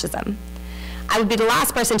towards fascism. I would be the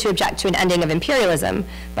last person to object to an ending of imperialism,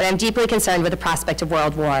 but I'm deeply concerned with the prospect of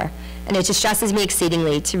world war, and it distresses me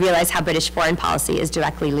exceedingly to realize how British foreign policy is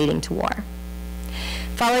directly leading to war.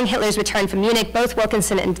 Following Hitler's return from Munich, both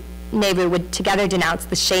Wilkinson and Nehru would together denounce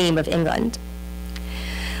the shame of England.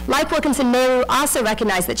 Like Wilkinson, Nehru also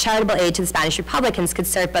recognized that charitable aid to the Spanish Republicans could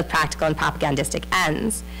serve both practical and propagandistic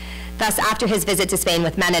ends. Thus, after his visit to Spain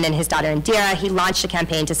with Menon and his daughter Indira, he launched a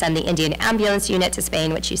campaign to send the Indian Ambulance Unit to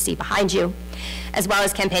Spain, which you see behind you, as well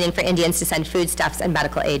as campaigning for Indians to send foodstuffs and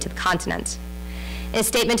medical aid to the continent. In a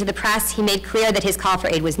statement to the press, he made clear that his call for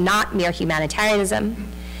aid was not mere humanitarianism,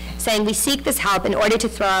 saying, "We seek this help in order to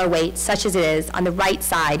throw our weight, such as it is, on the right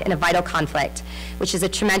side in a vital conflict, which is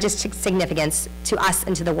of tremendous significance to us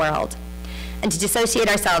and to the world, and to dissociate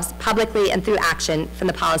ourselves publicly and through action from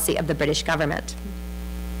the policy of the British government."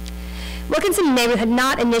 Wilkinson and Nehru had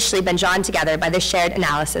not initially been drawn together by their shared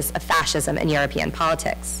analysis of fascism and European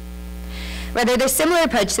politics. Rather, their similar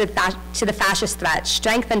approach to the fascist threat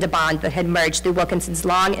strengthened a bond that had emerged through Wilkinson's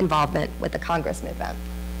long involvement with the Congress movement.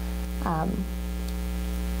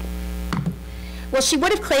 While she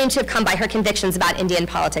would have claimed to have come by her convictions about Indian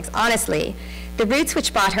politics honestly, the roots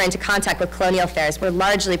which brought her into contact with colonial affairs were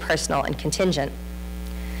largely personal and contingent.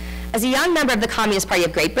 As a young member of the Communist Party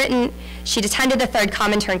of Great Britain, she'd attended the Third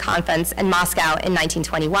Comintern Conference in Moscow in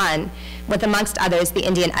 1921, with, amongst others, the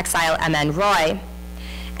Indian exile M.N. Roy.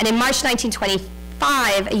 And in March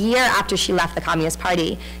 1925, a year after she left the Communist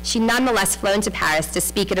Party, she nonetheless flown to Paris to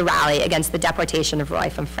speak at a rally against the deportation of Roy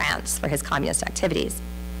from France for his communist activities.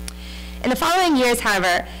 In the following years,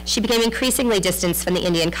 however, she became increasingly distanced from the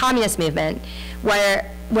Indian communist movement,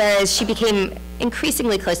 whereas she became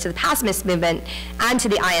increasingly close to the pacifist movement and to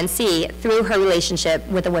the INC through her relationship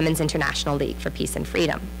with the Women's International League for Peace and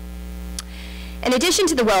Freedom. In addition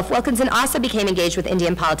to the WILF, Wilkinson also became engaged with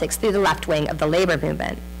Indian politics through the left wing of the labor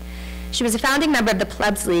movement. She was a founding member of the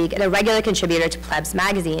Plebs League and a regular contributor to Plebs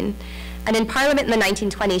magazine. And in Parliament in the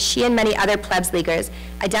 1920s, she and many other Plebs Leaguers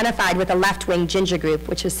identified with a left-wing ginger group,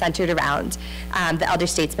 which was centered around the elder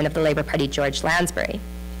statesman of the Labour Party, George Lansbury.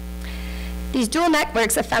 These dual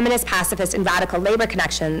networks of feminist, pacifist, and radical labor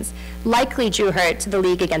connections likely drew her to the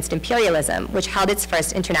League Against Imperialism, which held its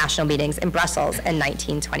first international meetings in Brussels in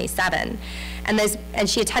 1927. And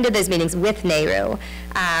she attended those meetings with Nehru,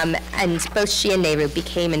 and both she and Nehru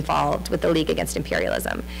became involved with the League Against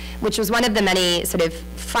Imperialism, which was one of the many sort of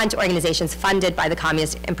front organizations funded by the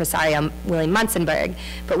communist impresario William Munzenberg,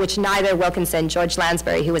 but which neither Wilkinson, George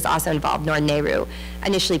Lansbury, who was also involved, nor Nehru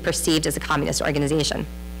initially perceived as a communist organization.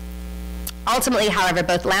 Ultimately, however,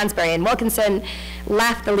 both Lansbury and Wilkinson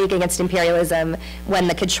left the League Against Imperialism when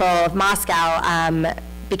the control of Moscow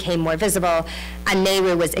became more visible, and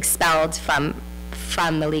Nehru was expelled from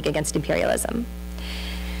the League Against Imperialism.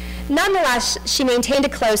 Nonetheless, she maintained a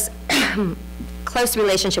close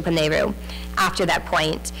relationship with Nehru after that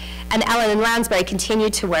point, and Ellen and Lansbury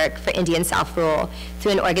continued to work for Indian self-rule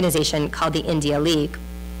through an organization called the India League.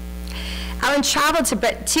 Ellen traveled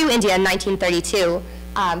to India in 1932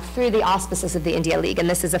 through the auspices of the India League, and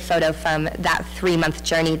this is a photo from that 3-month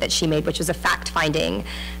journey that she made, which was a fact-finding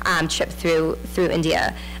trip through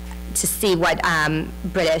India to see what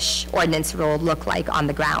British ordnance rule looked like on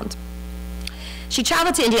the ground. She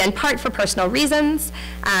traveled to India in part for personal reasons.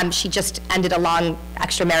 She just ended a long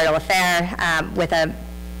extramarital affair with a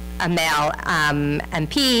male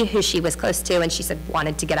MP who she was close to, and she said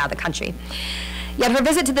wanted to get out of the country. Yet her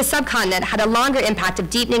visit to the subcontinent had a longer impact of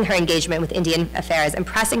deepening her engagement with Indian affairs and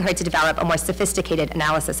pressing her to develop a more sophisticated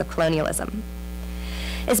analysis of colonialism.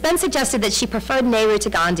 It's been suggested that she preferred Nehru to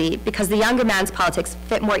Gandhi because the younger man's politics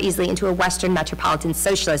fit more easily into a Western metropolitan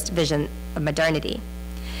socialist vision of modernity.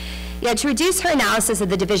 Yet to reduce her analysis of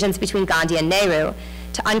the divisions between Gandhi and Nehru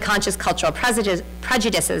to unconscious cultural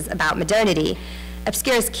prejudices about modernity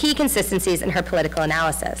obscures key consistencies in her political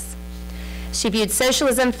analysis. She viewed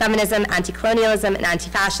socialism, feminism, anti-colonialism, and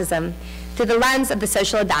anti-fascism through the lens of the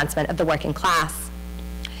social advancement of the working class.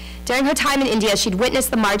 During her time in India, she'd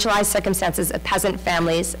witnessed the marginalized circumstances of peasant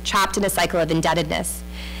families trapped in a cycle of indebtedness,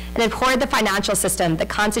 and abhorred the financial system that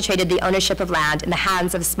concentrated the ownership of land in the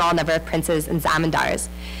hands of a small number of princes and zamindars,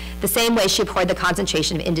 the same way she abhorred the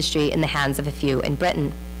concentration of industry in the hands of a few in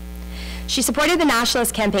Britain. She supported the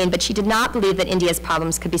nationalist campaign, but she did not believe that India's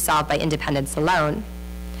problems could be solved by independence alone.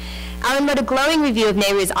 Ellen wrote a glowing review of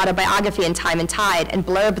Nehru's autobiography in Time and Tide and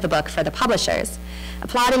blurbed the book for the publishers,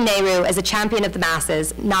 applauding Nehru as a champion of the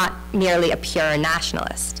masses, not merely a pure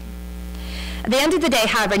nationalist. At the end of the day,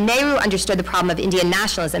 however, Nehru understood the problem of Indian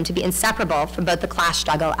nationalism to be inseparable from both the class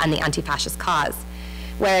struggle and the anti-fascist cause,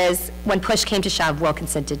 whereas when push came to shove,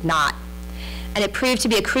 Wilkinson did not. and it proved to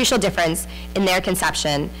be a crucial difference in their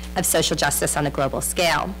conception of social justice on a global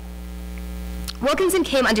scale. Wilkinson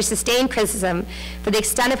came under sustained criticism for the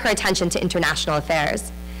extent of her attention to international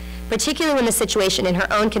affairs, particularly when the situation in her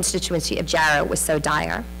own constituency of Jarrow was so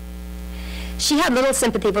dire. She had little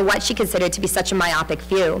sympathy for what she considered to be such a myopic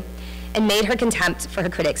view, and made her contempt for her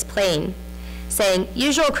critics plain, saying,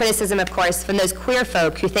 usual criticism, of course, from those queer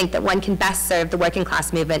folk who think that one can best serve the working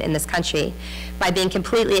class movement in this country by being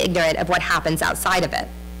completely ignorant of what happens outside of it.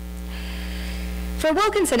 For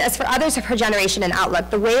Wilkinson, as for others of her generation and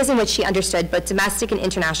outlook, the ways in which she understood both domestic and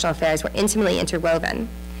international affairs were intimately interwoven.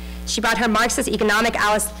 She brought her Marxist economic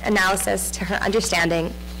analysis to her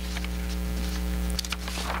understanding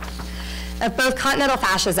of both continental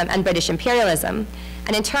fascism and British imperialism,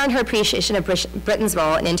 and in turn, her appreciation of Britain's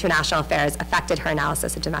role in international affairs affected her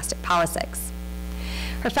analysis of domestic politics.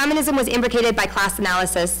 Her feminism was imbricated by class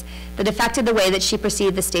analysis that affected the way that she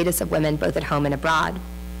perceived the status of women both at home and abroad.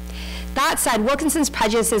 That said, Wilkinson's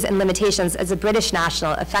prejudices and limitations as a British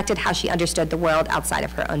national affected how she understood the world outside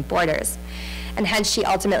of her own borders, and hence she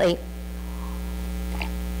ultimately,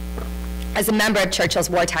 as a member of Churchill's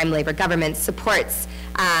wartime Labour government, supports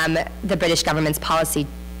the British government's policy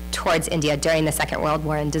towards India during the Second World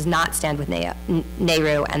War and does not stand with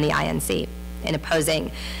Nehru and the INC in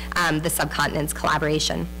opposing the subcontinent's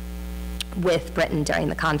collaboration with Britain during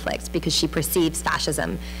the conflict, because she perceives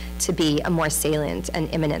fascism to be a more salient and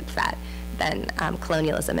imminent threat than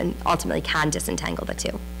colonialism, and ultimately can disentangle the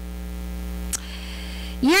two.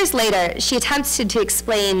 Years later, she attempted to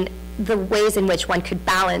explain the ways in which one could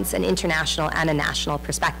balance an international and a national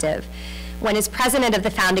perspective when, as president of the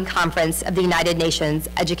founding conference of the United Nations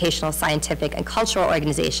Educational, Scientific, and Cultural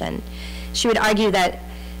Organization, she would argue that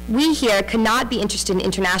we here could not be interested in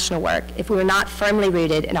international work if we were not firmly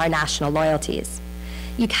rooted in our national loyalties.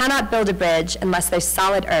 You cannot build a bridge unless there's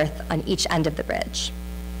solid earth on each end of the bridge.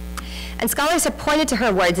 And scholars have pointed to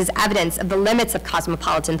her words as evidence of the limits of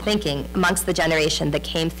cosmopolitan thinking amongst the generation that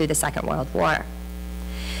came through the Second World War.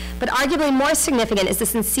 But arguably more significant is the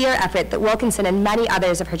sincere effort that Wilkinson and many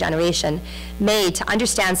others of her generation made to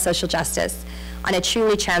understand social justice on a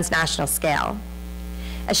truly transnational scale.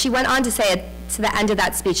 As she went on to say at the end of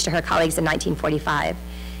that speech to her colleagues in 1945,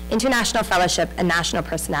 international fellowship and national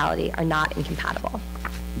personality are not incompatible.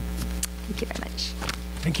 Thank you very much.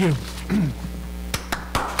 Thank you.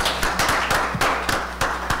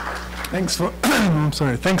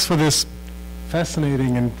 Thanks for this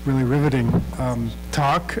fascinating and really riveting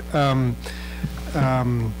talk.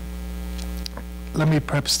 Let me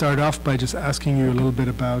perhaps start off by just asking you a little bit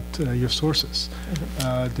about your sources.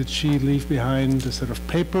 Did she leave behind a set of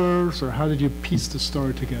papers, or how did you piece the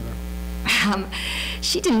story together?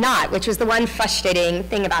 She did not, which was the one frustrating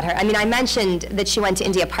thing about her. I mean, I mentioned that she went to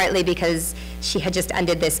India partly because she had just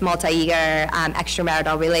ended this multi-year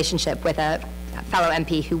extramarital relationship with a fellow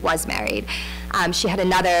MP who was married. She had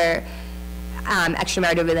another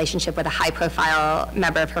extramarital relationship with a high-profile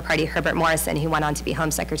member of her party, Herbert Morrison, who went on to be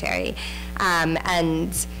Home Secretary.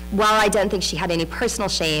 And while I don't think she had any personal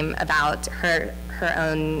shame about her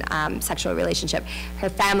own sexual relationship, her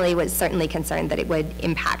family was certainly concerned that it would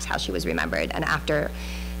impact how she was remembered. And after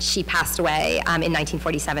she passed away in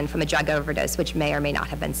 1947 from a drug overdose, which may or may not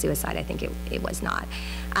have been suicide, I think it was not.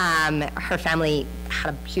 Her family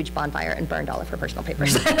had a huge bonfire and burned all of her personal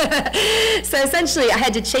papers. So essentially, I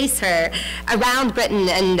had to chase her around Britain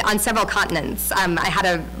and on several continents. I had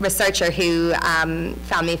a researcher who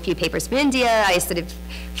found me a few papers from India. I sort of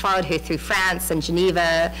followed her through France and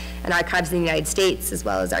Geneva and archives in the United States, as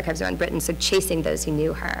well as archives around Britain, so chasing those who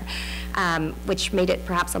knew her, which made it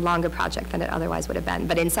perhaps a longer project than it otherwise would have been,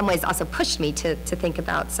 but in some ways also pushed me to think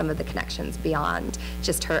about some of the connections beyond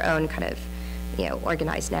just her own kind of,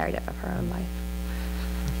 organized narrative of her own life.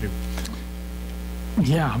 Thank you.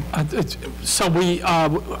 Yeah, so I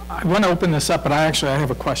want to open this up, but I have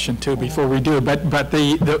a question too before we do. But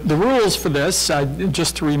the rules for this,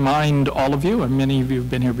 just to remind all of you, and many of you have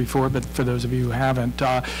been here before, but for those of you who haven't,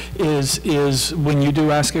 is when you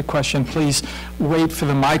do ask a question, please wait for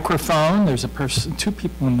the microphone. There's two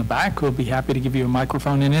people in the back who will be happy to give you a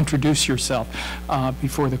microphone, and introduce yourself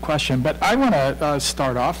before the question. But I want to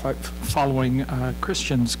start off following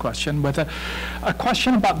Christian's question with a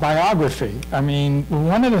question about biography. I mean,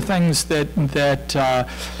 one of the things that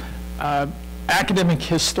academic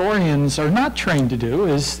historians are not trained to do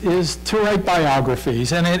is to write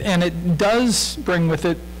biographies, and it does bring with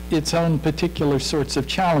it its own particular sorts of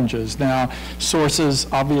challenges. Now, sources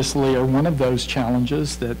obviously are one of those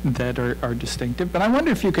challenges that are distinctive, but I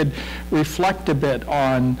wonder if you could reflect a bit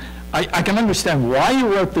on I can understand why you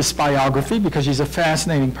wrote this biography, because she's a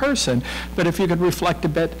fascinating person, but if you could reflect a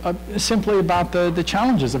bit simply about the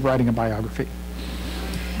challenges of writing a biography.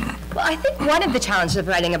 Well, I think one of the challenges of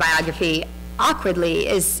writing a biography, awkwardly,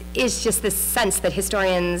 is just this sense that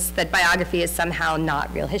that biography is somehow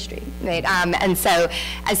not real history, right? And so,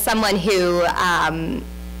 as someone who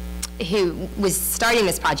was starting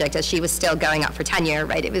this project as she was still going up for tenure,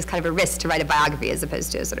 right? It was kind of a risk to write a biography as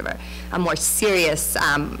opposed to a sort of a more serious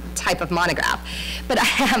type of monograph. But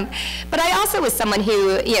I also was someone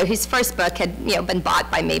who, whose first book had, been bought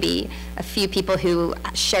by maybe a few people who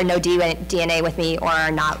share no DNA with me or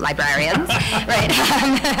are not librarians,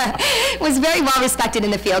 right? Was very well respected in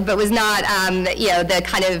the field, but was not, the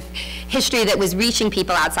kind of history that was reaching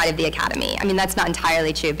people outside of the academy. I mean, that's not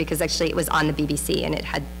entirely true, because actually it was on the BBC and it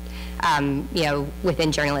had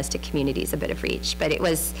within journalistic communities a bit of reach, but it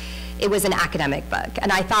was an academic book.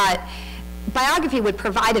 And I thought biography would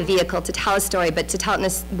provide a vehicle to tell a story, but to tell it in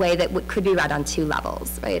a way that could be read on two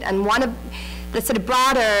levels, right? And one of the sort of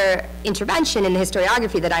broader intervention in the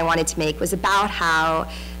historiography that I wanted to make was about how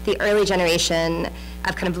the early generation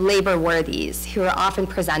of kind of labor worthies, who are often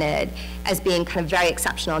presented as being kind of very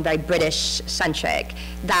exceptional and very British-centric,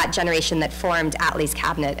 that generation that formed Attlee's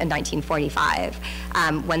cabinet in 1945,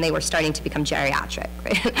 when they were starting to become geriatric,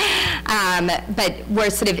 right? But were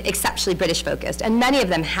sort of exceptionally British-focused. And many of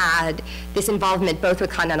them had this involvement both with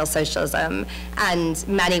continental socialism and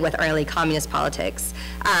many with early communist politics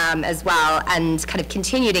as well, and kind of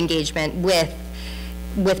continued engagement with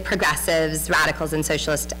progressives, radicals, and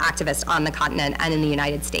socialist activists on the continent and in the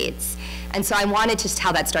United States. And so I wanted to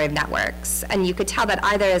tell that story of networks. And you could tell that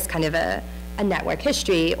either as kind of a network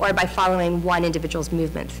history or by following one individual's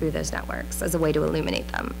movement through those networks as a way to illuminate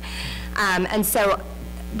them. And so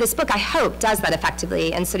this book, I hope, does that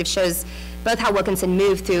effectively and sort of shows both how Wilkinson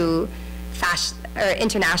moved through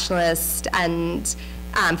internationalist and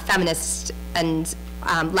feminist and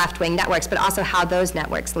left-wing networks, but also how those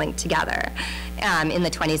networks linked together in the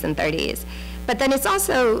 20s and 30s. But then it's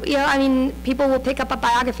also, I mean, people will pick up a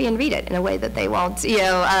biography and read it in a way that they won't,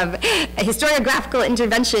 a historiographical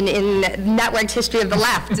intervention in networked history of the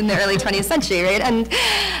left in the early 20th century, right? And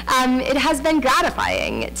it has been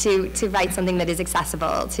gratifying to write something that is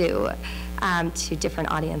accessible to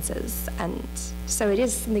different audiences. And so it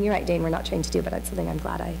is something, you're right, Dane, we're not trained to do, but it's something I'm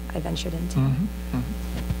glad I ventured into. Mm-hmm.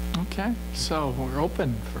 Mm-hmm. Okay, so we're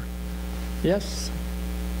open for, yes?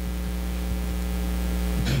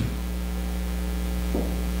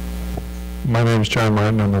 My name is John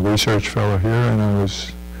Martin. I'm a research fellow here, and I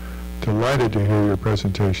was delighted to hear your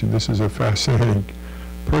presentation. This is a fascinating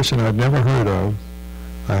person I've never heard of.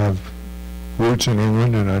 I have roots in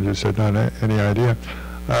England, and I just had not any idea.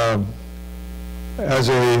 As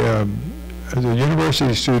a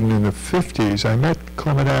university student in the 50s, I met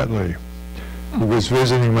Clement Attlee, who was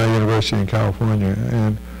visiting my university in California,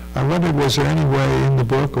 and I wondered, was there any way in the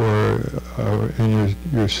book or in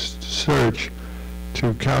your search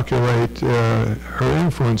to calculate her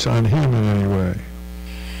influence on him in any way?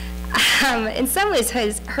 In some ways,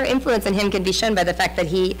 her influence on him can be shown by the fact that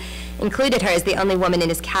he included her as the only woman in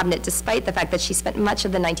his cabinet, despite the fact that she spent much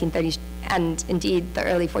of the 1930s and indeed the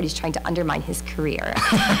early 40s trying to undermine his career.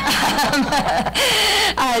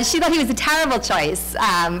 She thought he was a terrible choice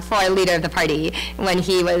for leader of the party when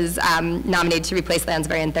he was nominated to replace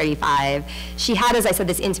Lansbury in 35. She had, as I said,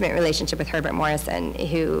 this intimate relationship with Herbert Morrison,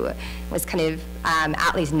 who was kind of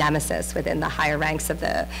Attlee's nemesis within the higher ranks of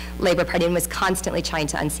the Labour Party and was constantly trying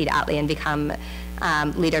to unseat Attlee and become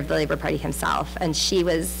leader of the Labour Party himself. And she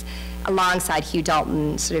was, alongside Hugh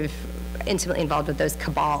Dalton, sort of intimately involved with those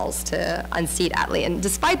cabals to unseat Attlee. And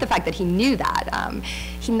despite the fact that he knew that,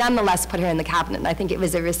 he nonetheless put her in the cabinet. And I think it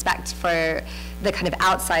was a respect for the kind of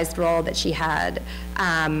outsized role that she had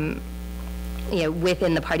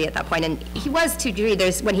within the party at that point. And he was to a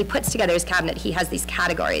degree, when he puts together his cabinet, he has these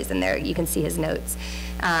categories, and there you can see his notes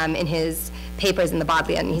in his papers in the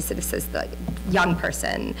Bodleian, and he sort of says the young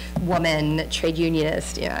person, woman, trade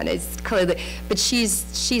unionist, and it's clearly, but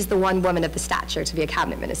she's the one woman of the stature to be a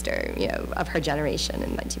cabinet minister, of her generation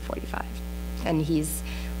in 1945. And he's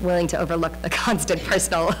willing to overlook the constant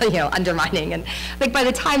personal, undermining. And I think by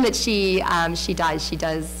the time that she dies,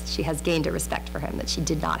 she has gained a respect for him that she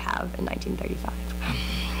did not have in 1935.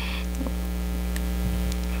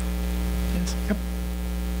 Yes. Yep.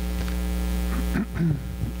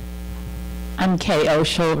 I'm Kay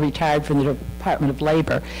Oshel, retired from the Department of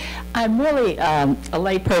Labor. I'm really a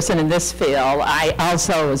layperson in this field. I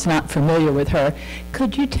also was not familiar with her.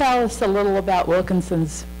 Could you tell us a little about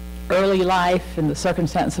Wilkinson's early life and the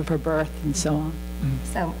circumstance of her birth and so on?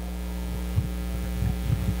 So,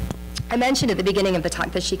 I mentioned at the beginning of the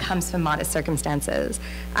talk that she comes from modest circumstances.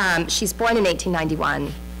 She's born in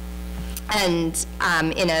 1891, and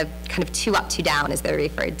in a kind of 2 up, 2 down, as they're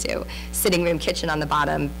referred to, sitting room, kitchen on the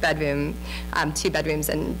bottom, bedroom, 2 bedrooms,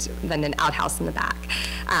 and then an outhouse in the back,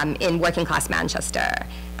 in working class Manchester.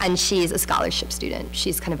 And she's a scholarship student.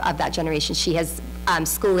 She's kind of that generation. She has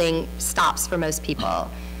schooling stops for most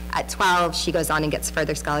people. At 12, she goes on and gets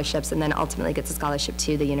further scholarships, and then ultimately gets a scholarship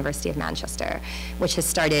to the University of Manchester, which has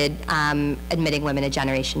started admitting women a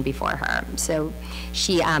generation before her. So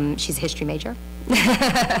she's a history major.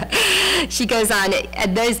 She goes on,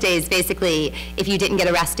 in those days, basically, if you didn't get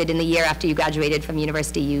arrested in the year after you graduated from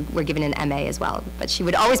university, you were given an MA as well. But she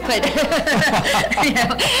would always put, and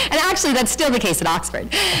actually that's still the case at Oxford.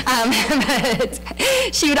 But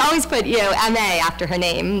she would always put, MA after her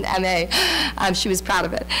name, MA. She was proud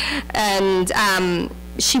of it. And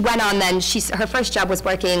she went on then, her first job was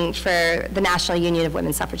working for the National Union of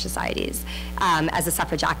Women's Suffrage Societies as a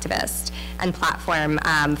suffrage activist and platform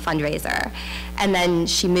fundraiser. And then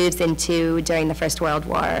she moves into, during the First World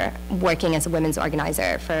War, working as a women's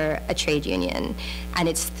organizer for a trade union. And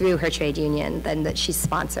it's through her trade union then that she's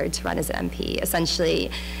sponsored to run as an MP. Essentially,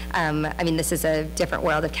 this is a different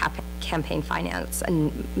world of campaign finance,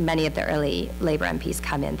 and many of the early Labor MPs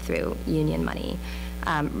come in through union money,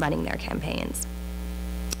 running their campaigns.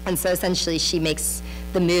 And so essentially she makes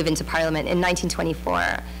the move into Parliament. In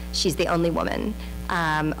 1924, she's the only woman,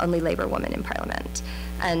 only Labour woman in Parliament.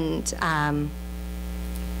 And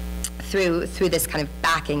through this kind of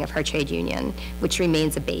backing of her trade union, which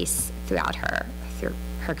remains a base throughout her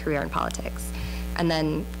career in politics. And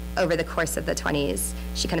then over the course of the 20s,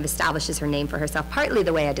 she kind of establishes her name for herself. Partly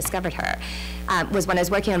the way I discovered her was when I was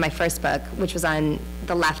working on my first book, which was on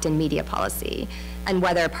the left in media policy, and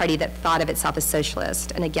whether a party that thought of itself as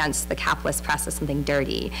socialist and against the capitalist press as something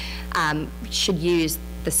dirty should use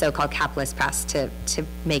the so-called capitalist press to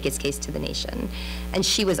make its case to the nation. And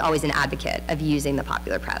she was always an advocate of using the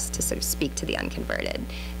popular press to sort of speak to the unconverted.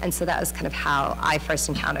 And so that was kind of how I first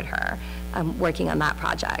encountered her, working on that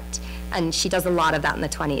project. And she does a lot of that in the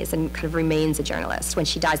 20s and kind of remains a journalist. When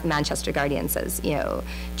she dies, the Manchester Guardian says,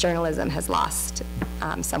 journalism has lost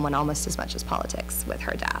someone almost as much as politics with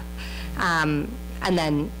her death. And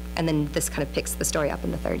then this kind of picks the story up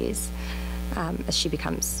in the 30s as she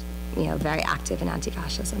becomes, very active in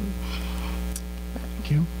anti-fascism.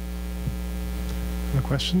 Thank you. Other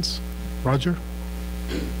questions? Roger?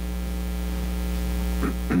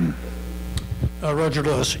 Roger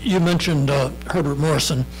Lewis, you mentioned Herbert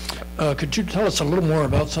Morrison. Could you tell us a little more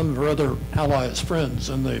about some of her other allies, friends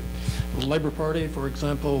in the Labor Party, for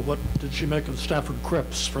example? What did she make of Stafford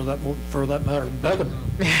Cripps, for that matter, Bevan?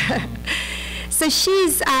 So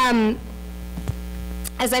she's, as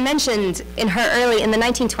I mentioned, in the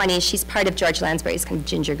 1920s, she's part of George Lansbury's kind of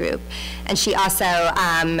ginger group. And she also,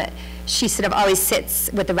 she sort of always sits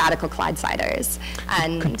with the radical Clydesiders.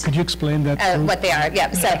 And could you explain that? What they are,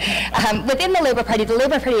 yeah. So within the Labour Party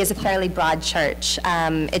is a fairly broad church.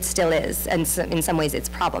 It still is, and so in some ways its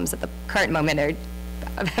problems at the current moment are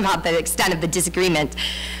about the extent of the disagreement,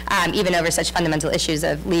 even over such fundamental issues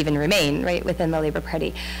of leave and remain, right, within the Labour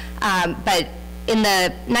Party. But in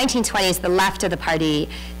the 1920s, the left of the party,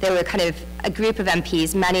 there were kind of a group of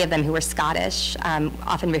MPs, many of them who were Scottish,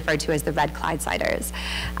 often referred to as the Red Clydesiders.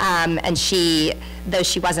 And she, though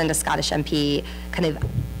she wasn't a Scottish MP, kind of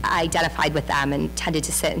identified with them and tended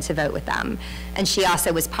to sit and to vote with them. And she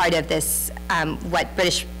also was part of this, what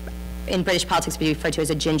in British politics we refer to as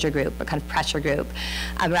a ginger group, a kind of pressure group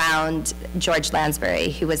around George Lansbury,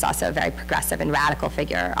 who was also a very progressive and radical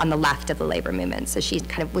figure on the left of the labor movement. So she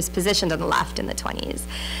kind of was positioned on the left in the 20s.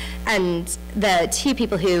 And the two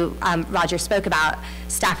people who Roger spoke about,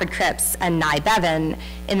 Stafford Cripps and Nye Bevan,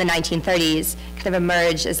 in the 1930s kind of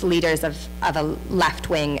emerged as leaders of a left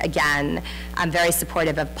wing again, very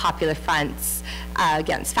supportive of popular fronts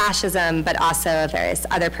against fascism, but also various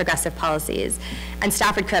other progressive policies. And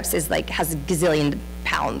Stafford Cripps is like, has a gazillion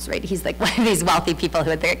pounds, right? He's like one of these wealthy people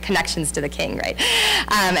who have their connections to the king, right?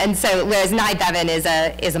 And so, whereas Nye Bevan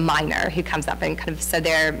is a miner who comes up and kind of, so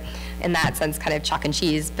they're, in that sense, kind of chalk and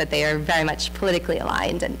cheese, but they are very much politically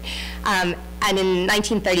aligned. And in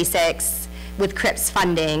 1936, with Cripps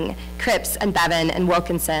funding, Cripps and Bevan and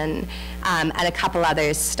Wilkinson and a couple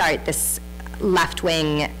others start this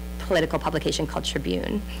left-wing political publication called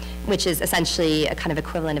Tribune, which is essentially a kind of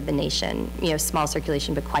equivalent of The Nation, small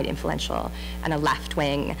circulation but quite influential, and a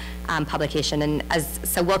left-wing publication. And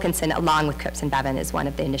so Wilkinson, along with Cripps and Bevan, is one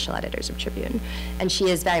of the initial editors of Tribune. And she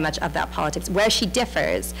is very much of that politics. Where she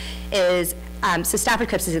differs is, so Stafford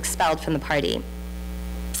Cripps is expelled from the party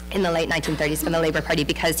in the late 1930s from the Labour Party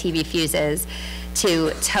because he refuses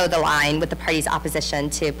to toe the line with the party's opposition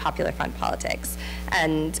to Popular Front politics.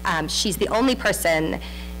 And she's the only person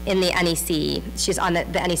in the NEC, she's on the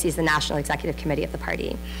NEC is the National Executive Committee of the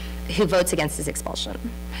party, who votes against his expulsion.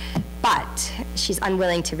 But she's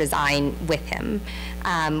unwilling to resign with him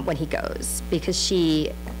when he goes, because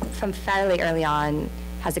she, from fairly early on,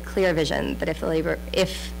 has a clear vision that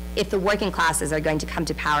if the working classes are going to come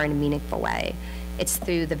to power in a meaningful way, it's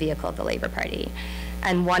through the vehicle of the Labour Party.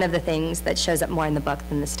 And one of the things that shows up more in the book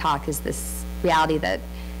than this talk is this reality that,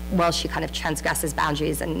 well, she kind of transgresses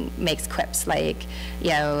boundaries and makes quips like, you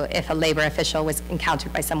know, if a Labour official was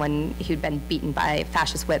encountered by someone who'd been beaten by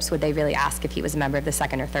fascist whips, would they really ask if he was a member of the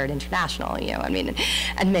 2nd or 3rd International, you know, I mean,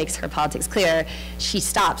 and makes her politics clear. She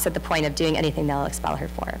stops at the point of doing anything they'll expel her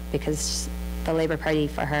for, because the Labour Party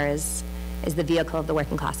for her is the vehicle of the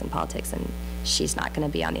working class in politics, and she's not going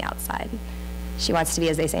to be on the outside. She wants to be,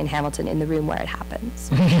 as they say in Hamilton, in the room where it happens.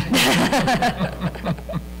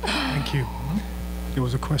 Thank you. There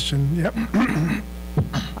was a question. Yep.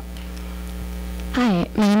 Hi,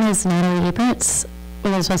 my name is Natalie Eberts.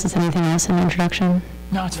 Was I supposed to say anything else in the introduction?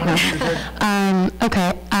 No, it's fine.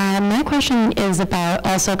 Okay. My question is about,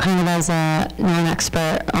 also kind of as a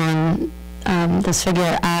non-expert on this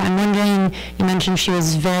figure, I'm wondering, you mentioned she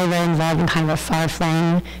was very, very involved in kind of a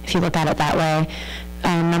far-flung, if you look at it that way,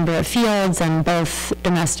 number of fields, and both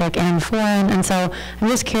domestic and foreign. And so I'm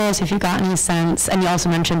just curious if you got any sense, and you also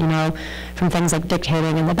mentioned, you know, from things like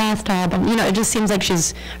dictating in the bathtub, and, you know, it just seems like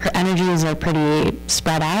her energies are pretty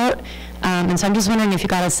spread out. And so I'm just wondering if you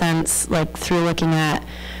got a sense, like, through looking at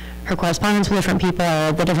her correspondence with different people,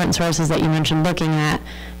 or the different sources that you mentioned looking at,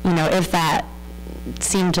 you know, if that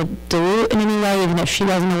seemed to dilute in any way, even if she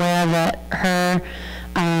wasn't aware of it,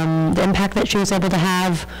 the impact that she was able to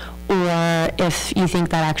have, or if you think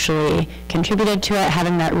that actually contributed to it,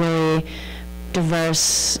 having that really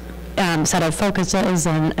diverse set of focuses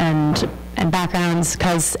and backgrounds.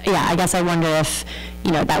 Because, yeah, I guess I wonder if,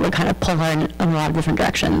 you know, that would kind of pull her in a lot of different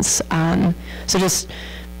directions. So just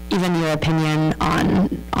even your opinion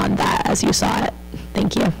on that as you saw it.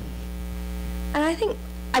 Thank you. And I think,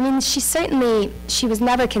 I mean, she was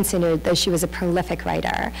never considered, though she was a prolific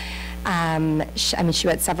writer. I mean, she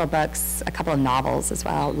wrote several books, a couple of novels as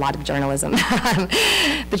well, a lot of journalism.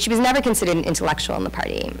 But she was never considered an intellectual in the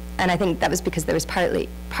party. And I think that was because there was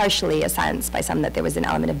partially a sense by some that there was an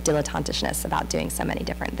element of dilettantishness about doing so many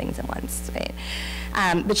different things at once,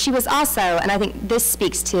 right? But she was also, and I think this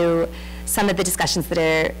speaks to some of the discussions that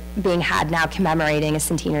are being had now commemorating a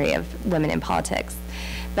centenary of women in politics.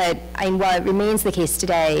 But I mean, while it remains the case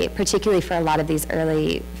today, particularly for a lot of these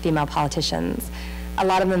early female politicians, a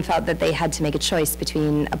lot of them felt that they had to make a choice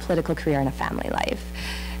between a political career and a family life,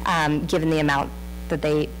 given the amount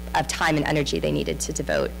of time and energy they needed to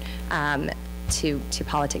devote to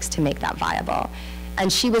politics to make that viable.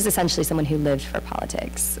 And she was essentially someone who lived for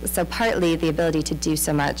politics. So partly the ability to do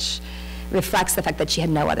so much reflects the fact that she had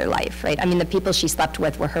no other life, right? I mean, the people she slept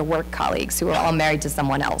with were her work colleagues who were all married to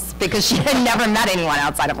someone else because she had never met anyone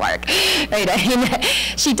outside of work, right? I mean,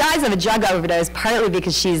 she dies of a drug overdose partly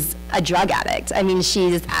because she's a drug addict. I mean,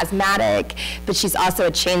 she's asthmatic, but she's also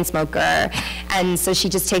a chain smoker, and so she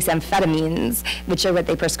just takes amphetamines, which are what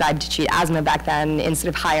they prescribed to treat asthma back then, in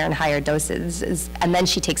sort of higher and higher doses, and then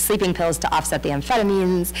she takes sleeping pills to offset the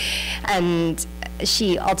amphetamines, and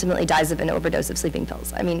she ultimately dies of an overdose of sleeping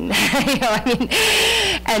pills. I mean,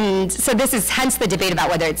 and so this is hence the debate about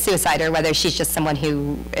whether it's suicide or whether she's just someone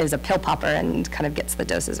who is a pill popper and kind of gets the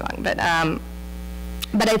doses wrong. But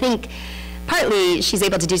I think partly she's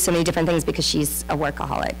able to do so many different things because she's a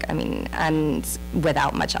workaholic. I mean, and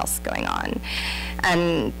without much else going on,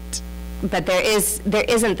 but there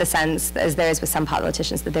isn't the sense, as there is with some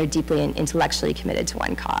politicians, that they're deeply and intellectually committed to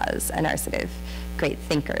one cause and are sort of great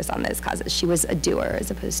thinkers on those causes. She was a doer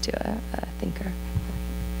as opposed to a thinker.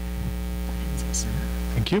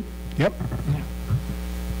 Thank you. Yep.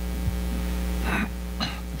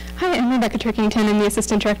 Hi, I'm Rebecca Turkington. I'm the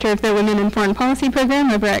Assistant Director of the Women in Foreign Policy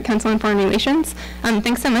Program over at Council on Foreign Relations.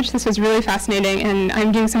 Thanks so much. This was really fascinating, and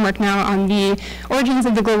I'm doing some work now on the origins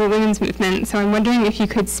of the global women's movement, so I'm wondering if you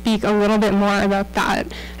could speak a little bit more about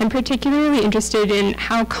that. I'm particularly interested in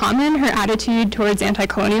how common her attitude towards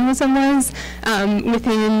anti-colonialism was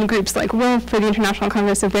within groups like WOLF for the International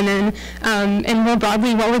Congress of Women, and more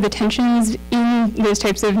broadly, what were the tensions in those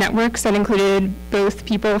types of networks that included both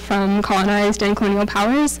people from colonized and colonial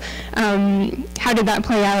powers? How did that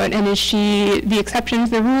play out, and is she the exception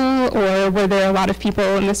to the rule, or were there a lot of people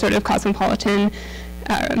in this sort of cosmopolitan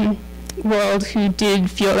world who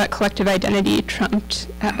did feel that collective identity trumped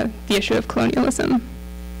the issue of colonialism?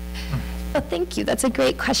 Oh, thank you. That's a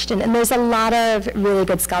great question. And there's a lot of really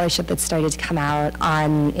good scholarship that's started to come out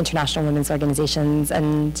on international women's organizations,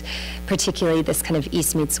 and particularly this kind of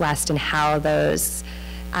East meets West and how those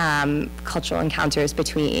cultural encounters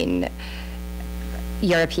between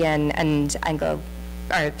European and Anglo,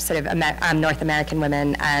 or sort of North American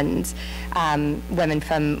women and women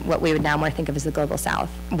from what we would now more think of as the global South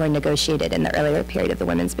were negotiated in the earlier period of the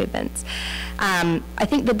women's movements. I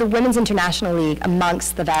think that the Women's International League,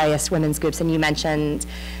 amongst the various women's groups, and you mentioned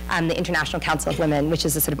the International Council of Women, which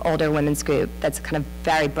is a sort of older women's group that's a kind of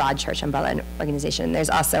very broad church umbrella organization. There's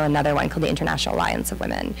also another one called the International Alliance of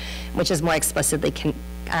Women, which is more explicitly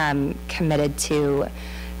committed to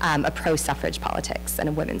a pro-suffrage politics and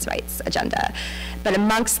a women's rights agenda. But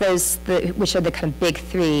amongst those, which are the kind of big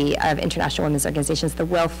three of international women's organizations, the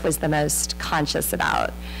WILF was the most conscious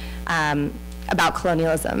about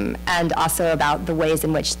colonialism, and also about the ways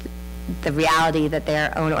in which the reality that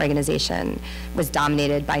their own organization was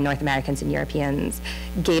dominated by North Americans and Europeans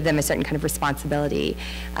gave them a certain kind of responsibility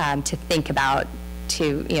to think about,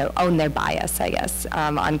 to own their bias, I guess,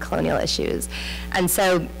 on colonial issues. And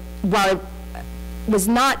so while it was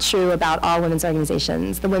not true about all women's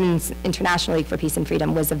organizations, the Women's International League for Peace and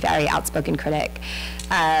Freedom was a very outspoken critic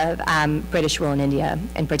of British rule in India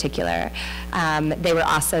in particular.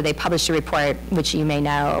 They published a report, which you may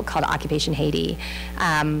know, called Occupation Haiti,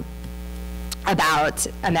 about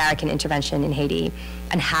American intervention in Haiti,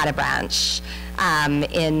 and had a branch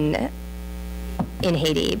in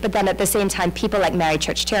Haiti. But then at the same time, people like Mary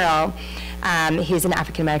Church Terrell, who's an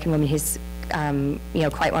African-American woman who's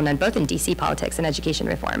quite well known both in DC politics and education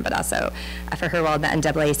reform, but also for her role in the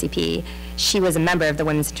NAACP. She was a member of the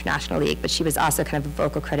Women's International League, but she was also kind of a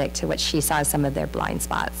vocal critic to what she saw as some of their blind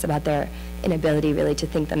spots about their inability really to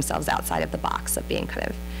think themselves outside of the box of being kind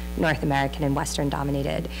of North American and Western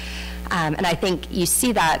dominated. And I think you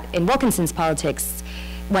see that in Wilkinson's politics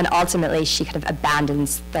when ultimately she kind of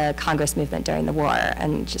abandons the Congress movement during the war,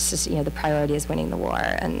 and just, the priority is winning the war,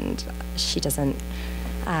 and she doesn't,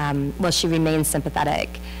 she remains sympathetic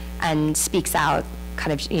and speaks out,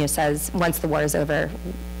 kind of, says, once the war is over,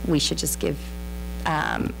 we should just give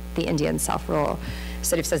the Indians self-rule.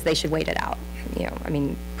 Sort of says they should wait it out,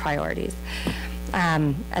 priorities.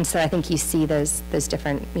 And so I think you see those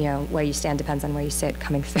different, where you stand depends on where you sit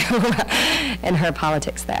coming through in her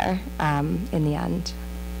politics there in the end.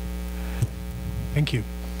 Thank you.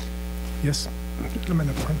 Yes, I'm in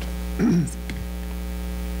the front.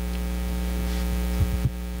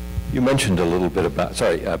 You mentioned a little bit about,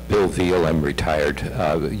 Bill Veal, I'm retired.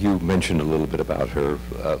 You mentioned a little bit about her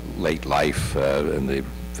late life and the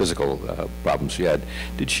physical problems she had.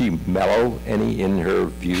 Did she mellow any in her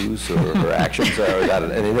views or her actions? Or is that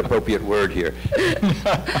an inappropriate word here?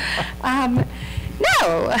 No,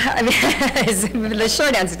 I mean, the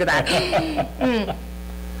short answer to that.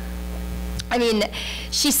 I mean,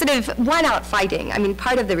 she sort of went out fighting. I mean,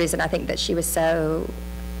 part of the reason I think that she was so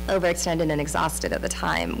overextended and exhausted at the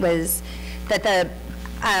time was that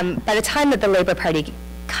by the time that the Labour Party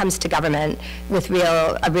comes to government with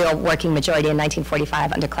a real working majority in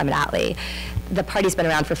 1945 under Clement Attlee, the party's been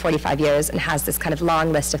around for 45 years and has this kind of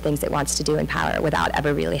long list of things it wants to do in power without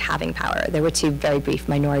ever really having power. There were two very brief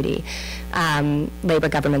minority Labour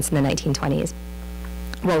governments in the 1920s.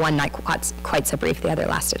 Well, one not quite so brief, the other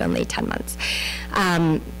lasted only 10 months.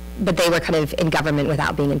 But they were kind of in government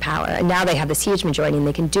without being in power. And now they have this huge majority and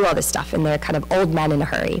they can do all this stuff, and they're kind of old men in a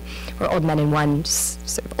hurry, or old men in one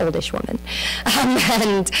sort of oldish woman.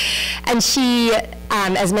 And she,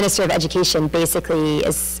 as Minister of Education, basically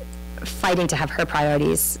is fighting to have her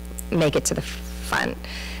priorities make it to the front.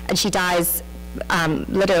 And she dies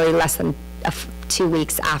literally less than 2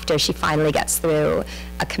 weeks after she finally gets through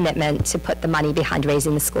a commitment to put the money behind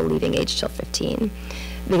raising the school leaving age till 15.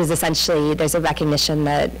 Because essentially there's a recognition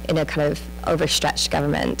that in a kind of overstretched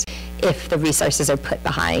government, if the resources are put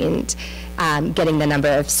behind getting the number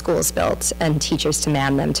of schools built and teachers to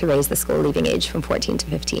man them to raise the school leaving age from 14 to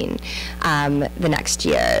 15 the next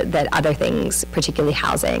year, that other things, particularly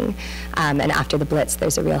housing, and after the Blitz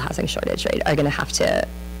there's a real housing shortage, right, are going to have to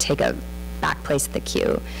take a back place at the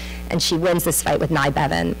queue. And she wins this fight with Nye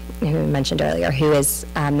Bevan, who we mentioned earlier, who is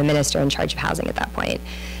the minister in charge of housing at that point,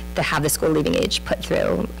 to have the school leaving age put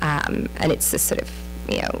through. And it's this sort of,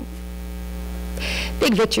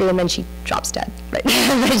 big victory, and then she drops dead, right?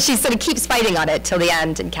 But she sort of keeps fighting on it till the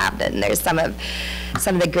end in cabinet, and there's some of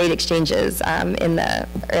the great exchanges in the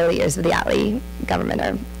early years of the Attlee government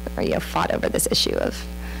are fought over this issue of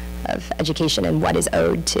education and what is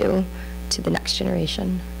owed to the next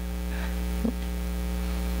generation.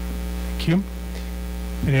 Thank you.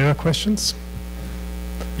 Any other questions?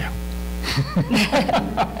 Yeah.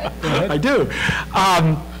 I do.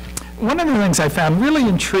 One of the things I found really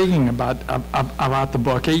intriguing about the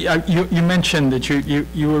book, you mentioned that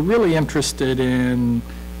you were really interested in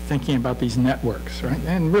thinking about these networks, right?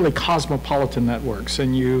 And really cosmopolitan networks.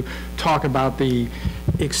 And you talk about the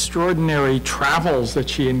extraordinary travels that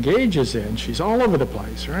she engages in. She's all over the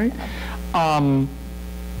place, right?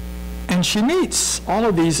 And she meets all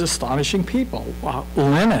of these astonishing people,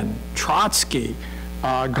 Lenin, Trotsky,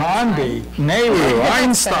 Gandhi, Nehru,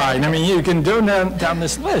 Einstein. I mean, you can go down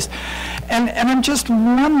this list. And I'm just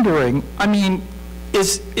wondering, I mean,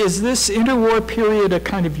 is this interwar period a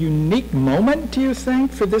kind of unique moment, do you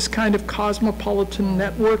think, for this kind of cosmopolitan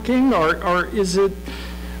networking? Or is it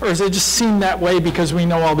just seen that way because we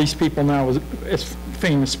know all these people now as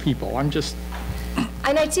famous people? I'm just...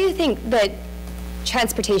 And I do think that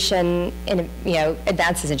transportation,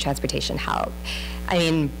 advances in transportation help. I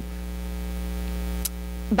mean,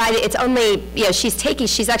 it's only,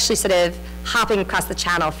 she's actually sort of hopping across the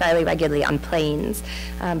channel fairly regularly on planes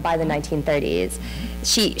by the 1930s.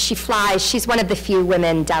 She flies, she's one of the few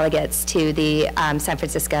women delegates to the San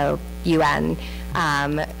Francisco UN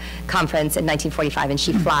conference in 1945, and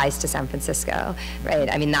she flies to San Francisco, right?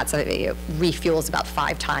 I mean, that's refuels about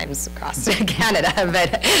 5 times across Canada,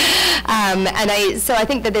 but, so I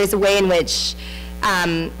think that there's a way in which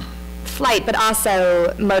flight, but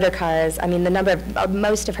also motor cars. I mean,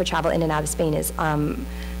 most of her travel in and out of Spain is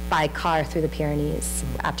by car through the Pyrenees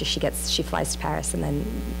after she flies to Paris and then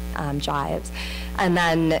drives. And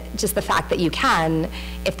then just the fact that you can,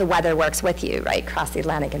 if the weather works with you, right, cross the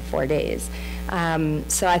Atlantic in 4 days.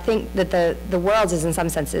 So I think that the world is in some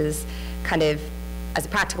senses kind of, as a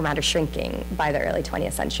practical matter, shrinking by the early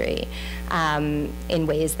 20th century in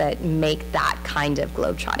ways that make that kind of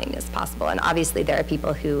globetrottingness possible. And obviously there are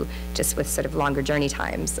people who, just with sort of longer journey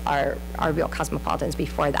times, are real cosmopolitans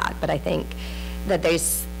before that. But I think that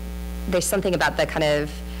there's something about the kind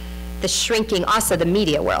of the shrinking, also the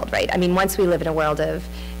media world, right? I mean, once we live in a world of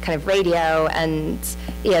kind of radio and,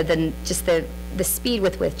 then just the speed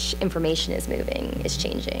with which information is moving is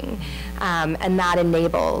changing. And that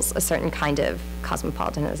enables a certain kind of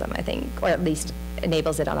cosmopolitanism, I think, or at least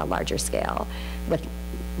enables it on a larger scale with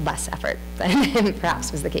less effort than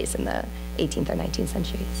perhaps was the case in the 18th or 19th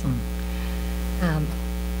centuries.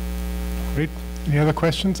 Great. Any other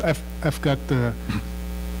questions? I've got 1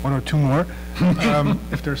 or 2 more.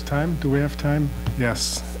 If there's time. Do we have time?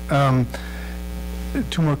 Yes. 2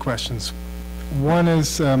 more questions. One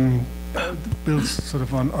is builds sort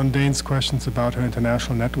of on Dane's questions about her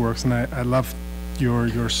international networks, and I love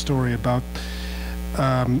your story about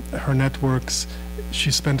her networks.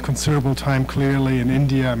 She spent considerable time clearly in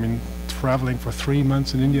India. I mean, traveling for 3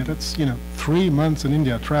 months in India. That's 3 months in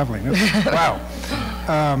India traveling. That's, wow.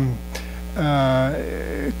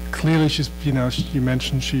 Clearly, she's, you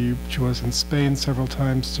mentioned she was in Spain several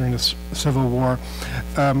times during the Civil War.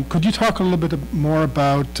 Could you talk a little bit more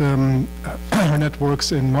about her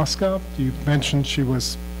networks in Moscow? You mentioned she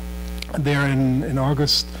was there in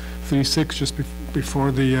August '36, just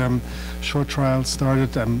before the short trial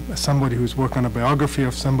started. Somebody who's working on a biography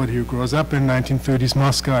of somebody who grows up in 1930s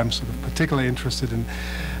Moscow. I'm sort of particularly interested in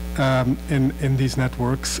these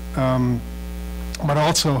networks, but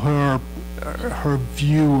also her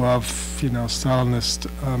view of Stalinist,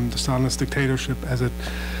 the Stalinist dictatorship as it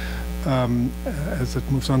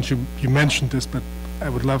moves on. You mentioned this, but I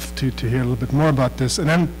would love to hear a little bit more about this. And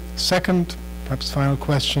then second, perhaps final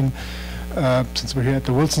question, since we're here at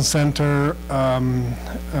the Wilson Center,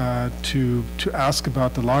 to ask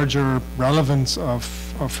about the larger relevance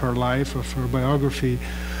of her life, of her biography.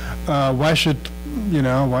 Why should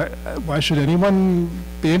anyone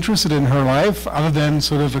be interested in her life, other than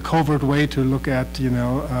sort of a covert way to look at,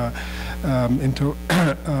 into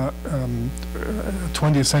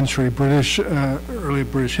 20th century British, early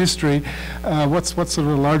British history? What's sort of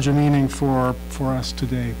a larger meaning for us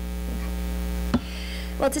today?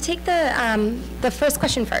 Well, to take the first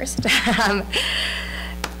question first.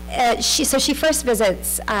 She first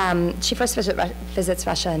visits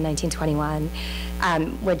Russia in 1921,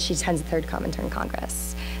 when she attends the Third Comintern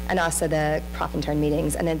Congress, and also the Profintern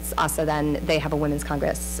meetings, and it's also then they have a Women's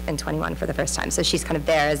Congress in 21 for the first time. So she's kind of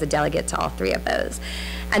there as a delegate to all 3 of those,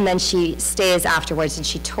 and then she stays afterwards and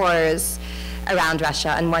she tours around Russia,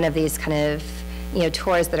 and one of these kind of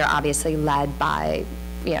tours that are obviously led by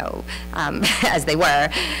as they were,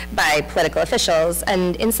 by political officials.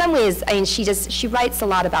 And in some ways, I mean, she writes a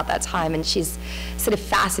lot about that time, and she's sort of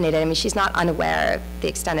fascinated. I mean, she's not unaware of the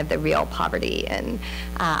extent of the real poverty in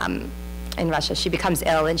Russia. She becomes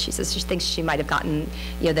ill, and she says she thinks she might have gotten,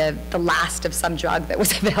 the last of some drug that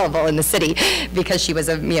was available in the city because she was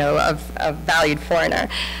a valued foreigner.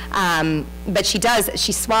 But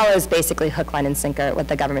she swallows basically hook, line, and sinker what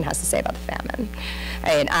the government has to say about the famine,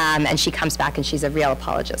 right? And she comes back and she's a real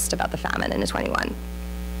apologist about the famine in 21.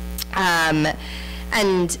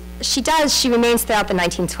 And she remains throughout the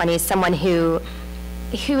 1920s someone who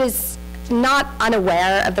is not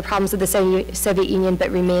unaware of the problems of the Soviet Union, but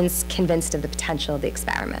remains convinced of the potential of the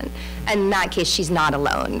experiment. And in that case, she's not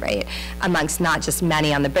alone, right, amongst not just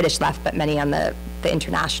many on the British left, but many on the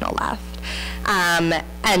international left.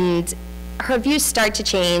 And her views start to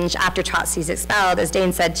change after Trotsky's expelled. As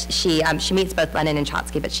Dane said, she meets both Lenin and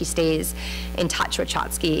Trotsky, but she stays in touch with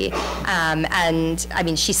Trotsky. And I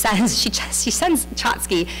mean, she sends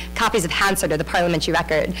Trotsky copies of Hansard, or the parliamentary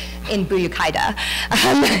record, in Buyukhaida.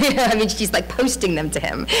 I mean, she's like posting them to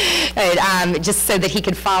him, right, just so that he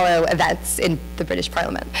could follow events in the British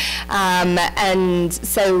Parliament. And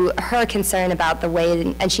so her concern about the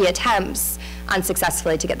way, and she attempts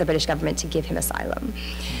unsuccessfully to get the British government to give him asylum.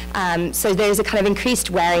 So there's a kind of increased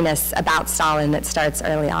wariness about Stalin that starts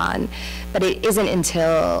early on, but it isn't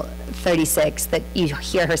until 36 that you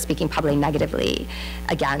hear her speaking publicly negatively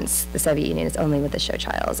against the Soviet Union. It's only with the show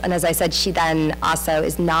trials. And as I said, she then also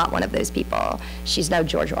is not one of those people. She's no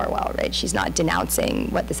George Orwell, right? She's not denouncing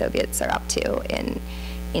what the Soviets are up to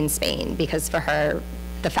in Spain, because for her,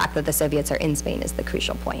 the fact that the Soviets are in Spain is the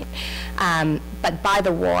crucial point. But by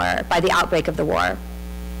the outbreak of the war,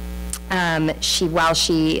 while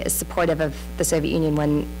she is supportive of the Soviet Union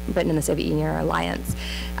when Britain and the Soviet Union are alliance,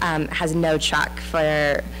 has no truck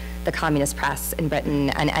for the communist press in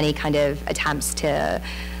Britain and any kind of attempts to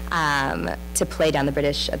play down the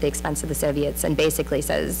British at the expense of the Soviets, and basically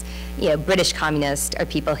says, British communists are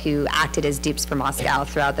people who acted as dupes for Moscow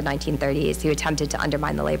throughout the 1930s, who attempted to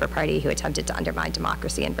undermine the Labour Party, who attempted to undermine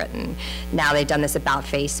democracy in Britain. Now they've done this about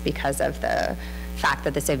face because of the fact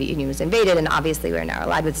that the Soviet Union was invaded, and obviously we're now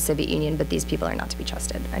allied with the Soviet Union, but these people are not to be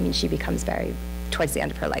trusted. I mean, she becomes towards the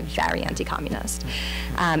end of her life, very anti-communist.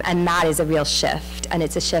 And that is a real shift, and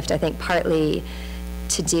it's a shift, I think, partly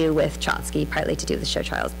to do with Trotsky, partly to do with the show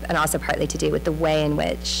trials, and also partly to do with the way in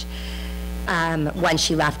which, when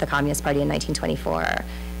she left the Communist Party in 1924,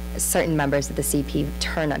 certain members of the CP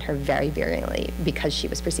turned on her very virulently because she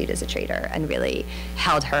was perceived as a traitor, and really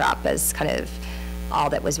held her up as kind of all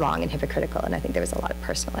that was wrong and hypocritical. And I think there was a lot of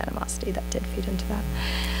personal animosity that did feed into that.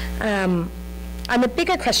 On the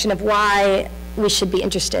bigger question of why we should be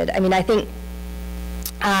interested, I mean, I think,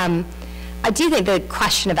 I do think the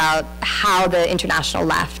question about how the international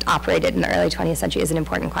left operated in the early 20th century is an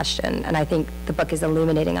important question, and I think the book is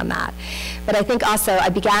illuminating on that. But I think also, I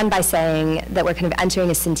began by saying that we're kind of entering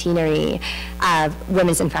a centenary of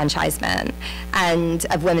women's enfranchisement and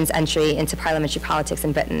of women's entry into parliamentary politics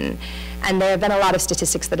in Britain. And there have been a lot of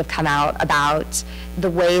statistics that have come out about the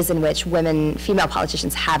ways in which female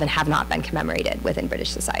politicians have and have not been commemorated within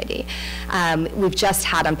British society. We've just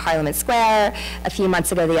had on Parliament Square a few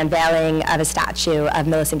months ago the unveiling of a statue of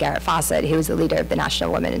Millicent Garrett Fawcett, who was the leader of the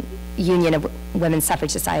National Union of Women's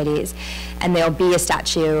Suffrage Societies. And there'll be a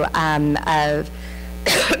statue of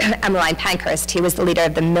Emmeline Pankhurst, who was the leader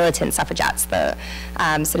of the militant suffragettes, the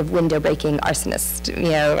sort of window-breaking arsonist,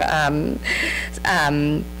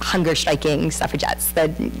 hunger-striking suffragettes that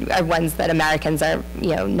are ones that Americans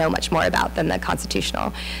know much more about than the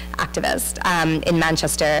constitutional activist in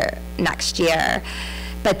Manchester next year.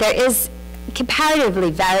 But there is comparatively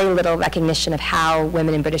very little recognition of how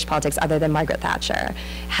women in British politics, other than Margaret Thatcher,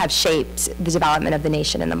 have shaped the development of the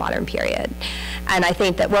nation in the modern period. And I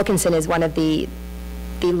think that Wilkinson is one of the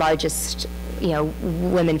largest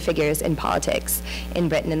women figures in politics in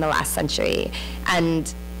Britain in the last century.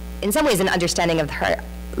 And in some ways, an understanding of her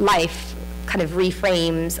life kind of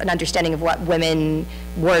reframes an understanding of what women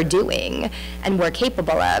were doing and were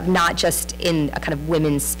capable of, not just in a kind of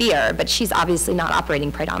women's sphere, but she's obviously not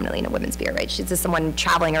operating predominantly in a women's sphere, right? She's just someone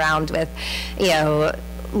traveling around with,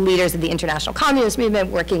 leaders of the international communist movement,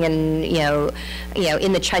 working in,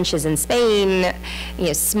 in the trenches in Spain,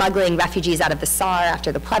 smuggling refugees out of the Tsar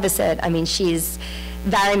after the plebiscite. I mean, she's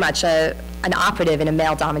very much an operative in a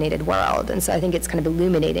male-dominated world, and so I think it's kind of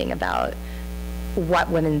illuminating about what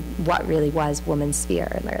really was women's sphere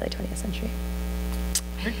in the early 20th century.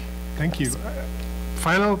 Thank you.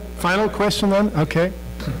 Final question then? Okay,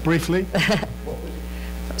 briefly.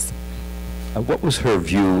 What was her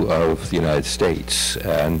view of the United States,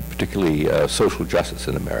 and particularly social justice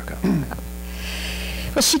in America?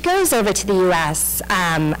 Well, she goes over to the U.S.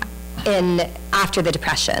 After the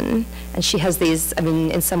Depression, and she has these, I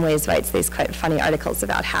mean, in some ways writes these quite funny articles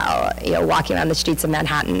about how, walking around the streets of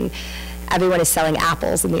Manhattan everyone is selling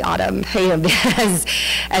apples in the autumn,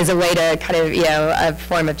 as a way to kind of, a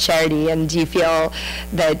form of charity. And do you feel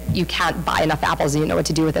that you can't buy enough apples and you know what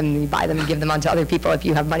to do with them, and you buy them and give them on to other people if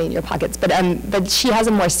you have money in your pockets? But she has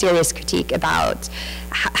a more serious critique about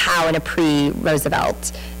how in a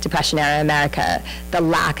pre-Roosevelt Depression-era America, the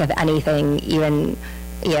lack of anything even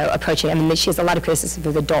approaching. I mean, she has a lot of criticism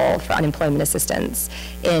of the dole for unemployment assistance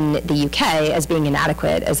in the UK as being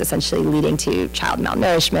inadequate, as essentially leading to child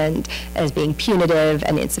malnourishment, as being punitive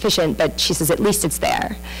and insufficient, but she says at least it's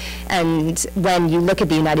there. And when you look at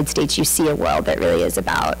the United States, you see a world that really is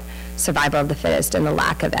about survival of the fittest and the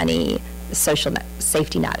lack of any social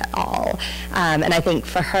safety net at all. And I think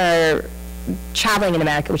for her, traveling in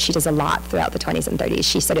America, which she does a lot throughout the 20s and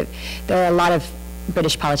 30s, there are a lot of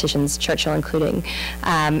British politicians, Churchill including,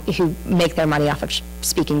 who make their money off of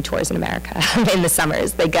speaking tours in America in the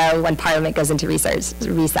summers. They go when Parliament goes into recess,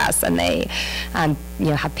 and they,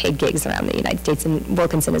 have paid gigs around the United States. And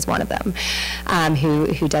Wilkinson is one of them,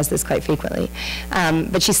 who does this quite frequently.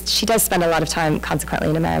 But she does spend a lot of time, consequently,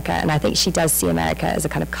 in America, and I think she does see America as a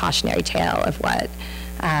kind of cautionary tale of what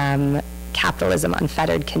capitalism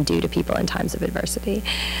unfettered can do to people in times of adversity.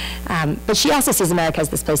 But she also sees America as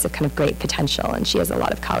this place of kind of great potential, and she has a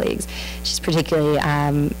lot of colleagues. She's particularly,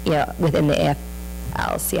 within the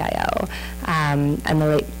AFL-CIO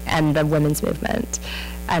and the women's movement.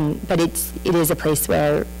 But it is a place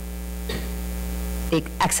where the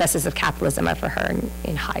excesses of capitalism are for her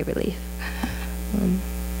in high relief.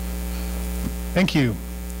 Thank you.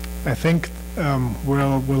 I think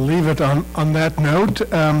we'll leave it on that note.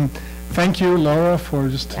 Thank you, Laura, for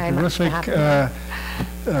just a terrific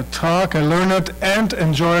talk, a learned and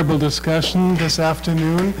enjoyable discussion this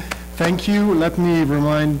afternoon. Thank you. Let me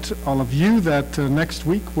remind all of you that next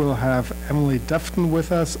week we'll have Emily Defton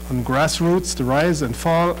with us on Grassroots, the Rise and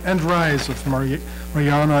Fall and Rise of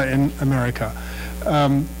Mariana in America.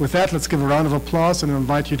 With that, let's give a round of applause and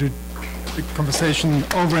invite you to the conversation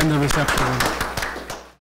over in the reception room.